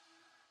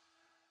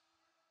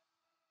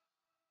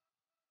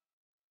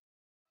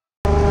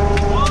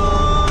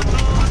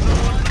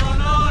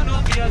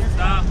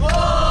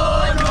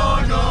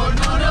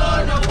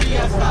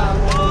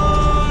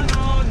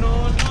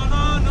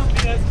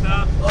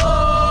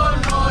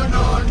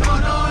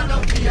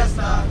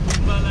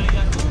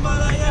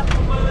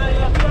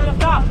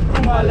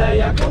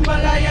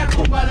 Kumbalaya,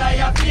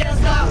 kumbalaya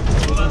fiesta.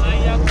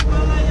 Kumbalaya,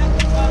 kumbalaya,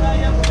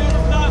 kumbalaya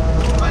fiesta.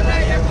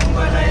 Kumbalaya,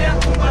 kumbalaya,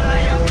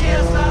 kumbalaya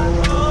fiesta.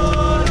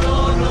 Oh no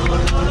no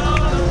no no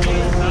no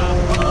fiesta.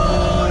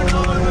 Oh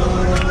no no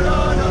no no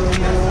no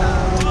fiesta.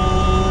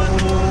 Oh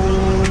no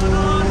no no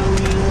no no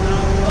fiesta.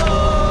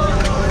 Oh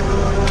no no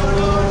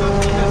no no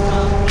fiesta.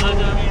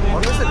 Aja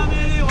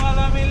mili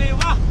wala mili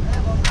wa.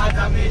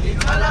 Aja mili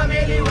wala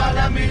mili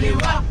wala mili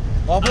wa.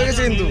 Of হয়ে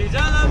গেছে কিন্তু।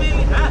 Jala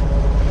mili ha.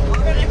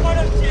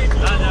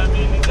 Jala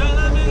mili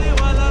jala mili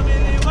wala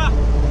mili wa.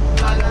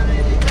 Jala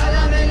mili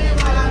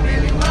wala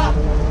mili wa.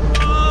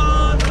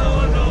 Oh no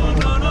no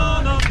no no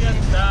no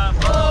fiesta.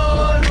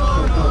 Oh no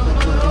no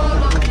no no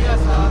no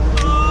fiesta.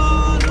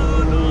 Oh no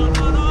no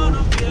no no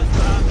no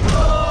fiesta.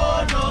 Oh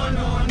no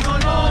no no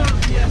no no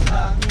fiesta.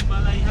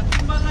 Kumbalaya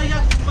kumbalaya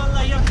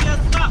kumbalaya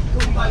fiesta.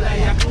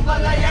 Kumbalaya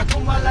kumbalaya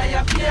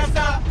kumbalaya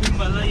fiesta.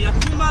 Kumbalaya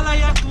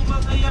kumbalaya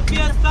kumbalaya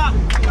fiesta.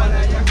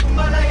 Kumbalaya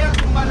kumbalaya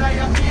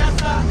kumbalaya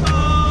fiesta.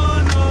 Oh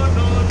no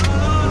no no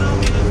no no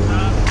fiesta.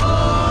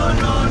 Oh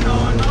no no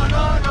no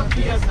no no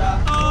fiesta.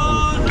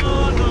 Oh no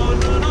no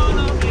no no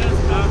no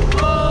fiesta.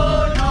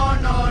 Oh no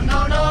no no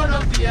no no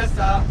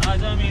fiesta.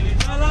 Aja mili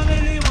jala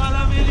mili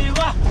wala mili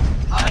wa.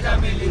 Aja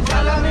mili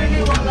jala mili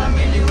wala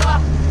mili wa.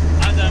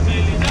 Aja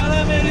mili jala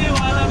mili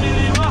wala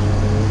mili wa.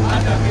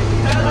 Aja mili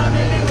jala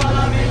mili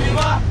wala mili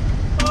wa.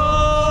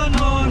 Oh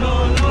no no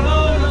no no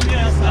no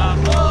fiesta.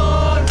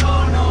 Oh no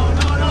no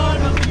no no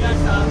no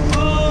fiesta.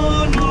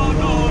 Oh no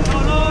no no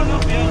no no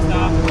fiesta.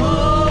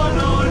 Oh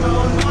no no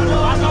no no.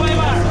 Hasta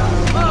bailar.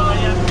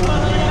 Kumbalaya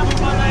kumbalaya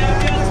kumbalaya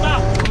fiesta.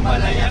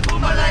 Kumbalaya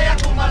kumbalaya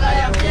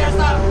kumbalaya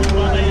fiesta.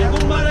 Kumbalaya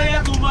kumbalaya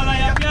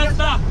kumbalaya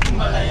fiesta.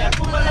 Kumbalaya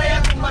kumbalaya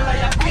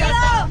kumbalaya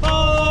fiesta.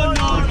 Oh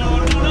no no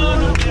no no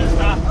no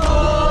fiesta.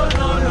 Oh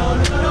no no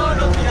no no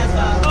no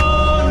fiesta.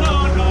 Oh no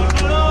no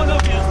no no no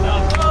fiesta.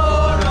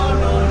 Oh no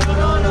no no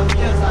no no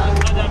fiesta.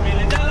 Aja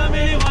mili jala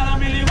mili wala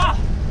mili wa.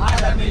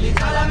 Aja mili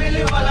jala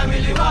mili wala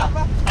mili wa.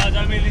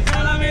 Aja mili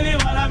jala mili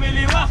wala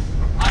mili wa.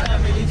 Aja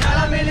mili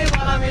jala mili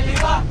wala mili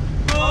wa.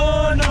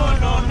 Oh no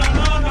no no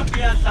no no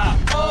fiesta.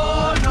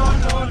 Oh no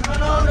no no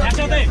no no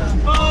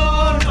fiesta.